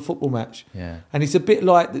 minutes of a football match? Yeah. And it's a bit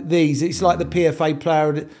like these. It's like the PFA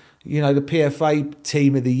player, the PFA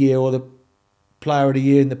team of the year or the player of the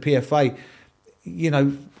year in the PFA. You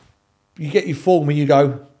know, you get your form and you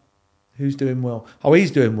go, who's doing well? Oh,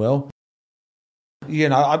 he's doing well. You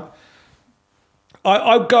know,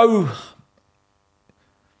 I go...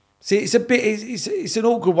 See, it's a bit... It's an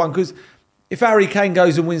awkward one because... If Harry Kane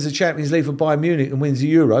goes and wins the Champions League for Bayern Munich and wins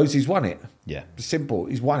the Euros, he's won it. Yeah. Simple.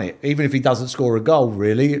 He's won it. Even if he doesn't score a goal,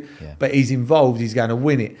 really. Yeah. But he's involved, he's going to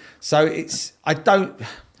win it. So I don't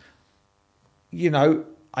see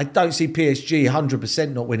PSG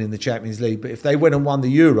 100% not winning the Champions League. But if they went and won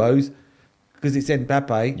the Euros, because it's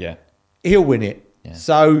Mbappe, he'll win it. Yeah.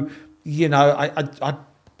 So, you know,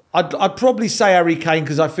 I'd probably say Harry Kane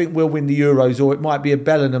because I think we'll win the Euros, or it might be a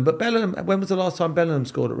Bellingham. But Bellingham, when was the last time Bellingham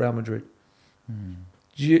scored at Real Madrid?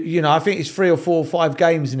 You know, I think it's 3 or 4 or 5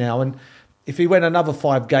 games now, and if he went another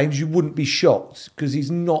 5 games, you wouldn't be shocked because he's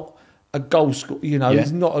not a goal scorer. You know,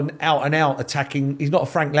 he's not an out and out attacking. He's not a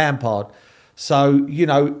Frank Lampard. So you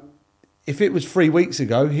know, if it was 3 weeks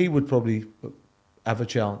ago, he would probably have a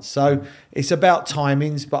chance. So it's about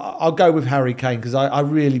timings, but I'll go with Harry Kane because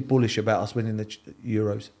I'm really bullish about us winning the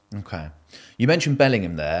Euros. Okay, you mentioned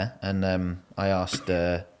Bellingham there, and I asked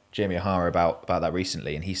Jamie O'Hara about that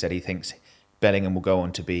recently, and he said he thinks Bellingham will go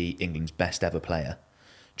on to be England's best ever player.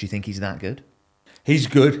 Do you think he's that good? He's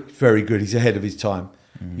good, very good. He's ahead of his time.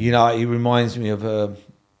 You know, he reminds me of... I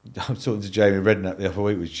was talking to Jamie Redknapp the other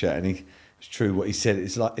week, we was chatting. It's true what he said.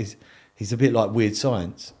 It's like he's a bit like Weird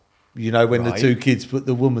Science. You know, when the two kids put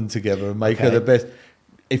the woman together and make her the best.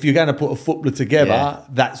 If you're going to put a footballer together,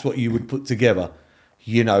 that's what you would put together.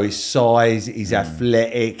 You know, his size, he's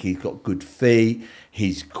athletic, he's got good feet,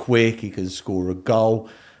 he's quick, he can score a goal.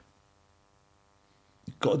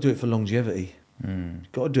 You've got to do it for longevity.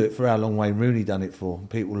 You've got to do it for how long Wayne Rooney done it for.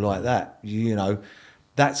 People like that. You know,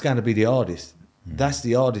 that's going to be the hardest. That's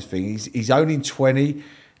the hardest thing. He's only 20.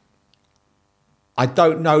 I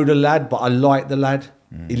don't know the lad, but I like the lad.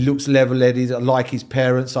 He looks level-headed. I like his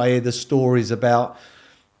parents. I hear the stories about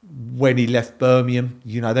when he left Birmingham.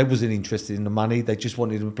 You know, they wasn't interested in the money. They just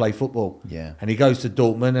wanted him to play football. Yeah. And he goes to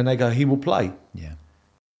Dortmund and they go, he will play. Yeah.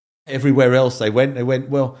 Everywhere else they went,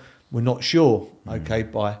 well, we're not sure. Okay,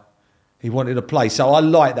 bye. He wanted to play. So I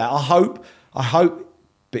like that. I hope,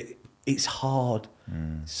 but it's hard.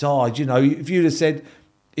 It's hard. You know, if you'd have said,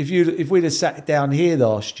 if we'd have sat down here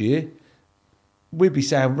last year, we'd be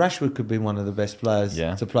saying Rashford could be one of the best players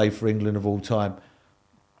to play for England of all time.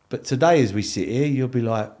 But today, as we sit here, you'll be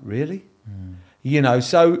like, really? You know,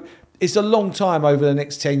 so it's a long time over the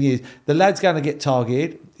next 10 years. The lad's going to get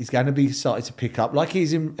targeted. He's going to be starting to pick up, like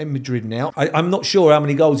he's in Madrid now. I'm not sure how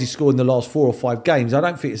many goals he scored in the last 4 or 5 games. I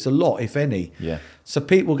don't think it's a lot, if any. Yeah. So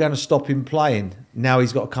people are going to stop him playing. Now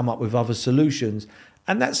he's got to come up with other solutions.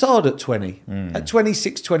 And that's hard at 20. At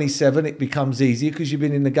 26, 27, it becomes easier because you've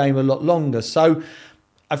been in the game a lot longer. So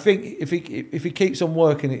I think if he keeps on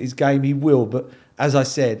working at his game, he will. But as I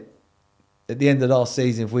said, at the end of last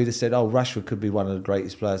season, if we'd have said, Rashford could be one of the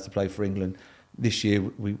greatest players to play for England this year,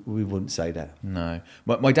 we wouldn't say that. No.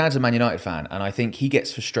 My dad's a Man United fan, and I think he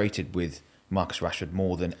gets frustrated with Marcus Rashford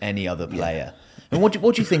more than any other player. Yeah. And what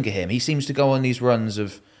do you think of him? He seems to go on these runs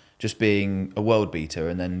of just being a world beater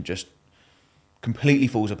and then just completely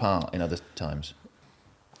falls apart in other times.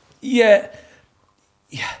 Yeah.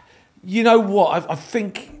 You know what? I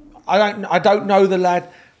think I don't know the lad,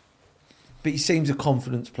 but he seems a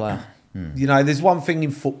confidence player. You know, there's one thing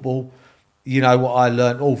in football, you know, what I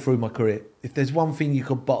learned all through my career. If there's one thing you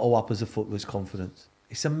could bottle up as a footballer, it's confidence.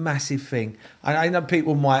 It's a massive thing. I know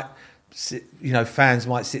people might, fans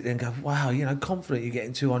might sit there and go, wow, confident you're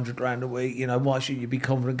getting 200 grand a week. Why should you be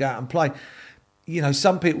confident, go out and play?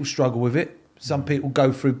 Some people struggle with it. Some people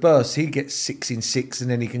go through bursts. He gets 6 in 6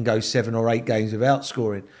 and then he can go 7 or 8 games without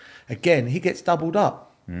scoring. Again, he gets doubled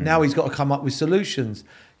up. Now he's got to come up with solutions.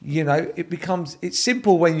 It's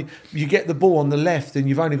simple when you get the ball on the left and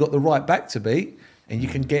you've only got the right back to beat and you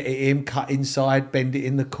can get it in, cut inside, bend it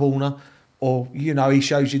in the corner, or, he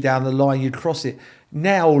shows you down the line, you cross it.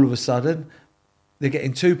 Now, all of a sudden, they're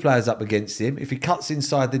getting 2 players up against him. If he cuts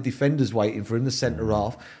inside, the defender's waiting for him, the centre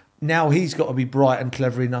half. Now he's got to be bright and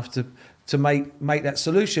clever enough to make that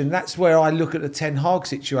solution. That's where I look at the Ten Hag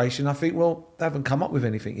situation. I think, well, they haven't come up with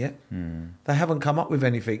anything yet. They haven't come up with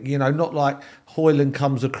anything. Not like Højlund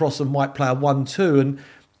comes across and might play a 1-2 and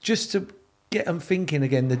just to get them thinking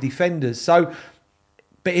again, the defenders. So,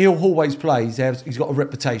 but he'll always play. He's got a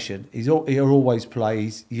reputation. He'll always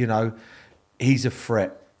play. He's a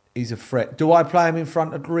threat. He's a threat. Do I play him in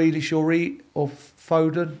front of Grealish or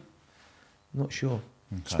Foden? Not sure.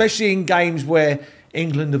 Okay. Especially in games where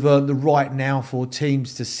England have earned the right now for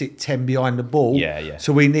teams to sit 10 behind the ball. Yeah.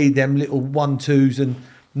 So we need them little 1-2s and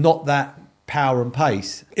not that power and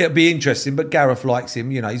pace. It'll be interesting, but Gareth likes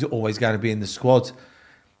him. He's always going to be in the squad.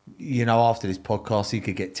 After this podcast, he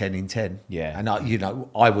could get 10 in 10. Yeah. And,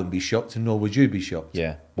 I wouldn't be shocked, and nor would you be shocked.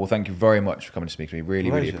 Yeah. Well, thank you very much for coming to speak to me.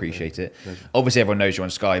 Really appreciate it. Pleasure. Obviously, everyone knows you on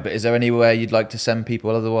Sky, but is there anywhere you'd like to send people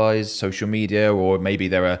otherwise? Social media, or maybe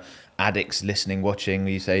there are addicts listening, watching,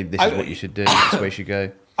 you say, this is what you should do, this is where you should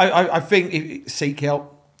go? I think seek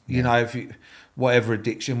help. If whatever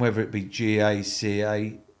addiction, whether it be GA,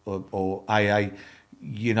 CA, or AA,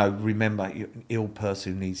 remember, you're an ill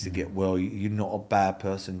person who needs to get well. You're not a bad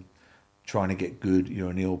person trying to get good.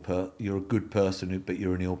 You're you're a good person, but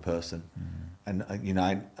you're an ill person. And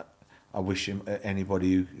I wish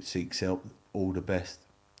anybody who seeks help all the best.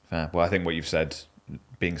 Fair. Well, I think what you've said,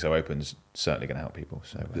 being so open, is certainly going to help people.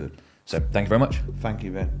 So good. So thank you very much. Thank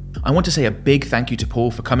you, Ben. I want to say a big thank you to Paul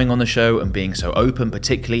for coming on the show and being so open,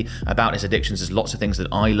 particularly about his addictions. There's lots of things that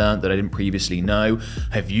I learned that I didn't previously know.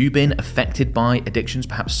 Have you been affected by addictions,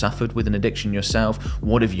 perhaps suffered with an addiction yourself?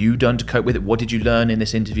 What have you done to cope with it? What did you learn in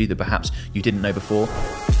this interview that perhaps you didn't know before?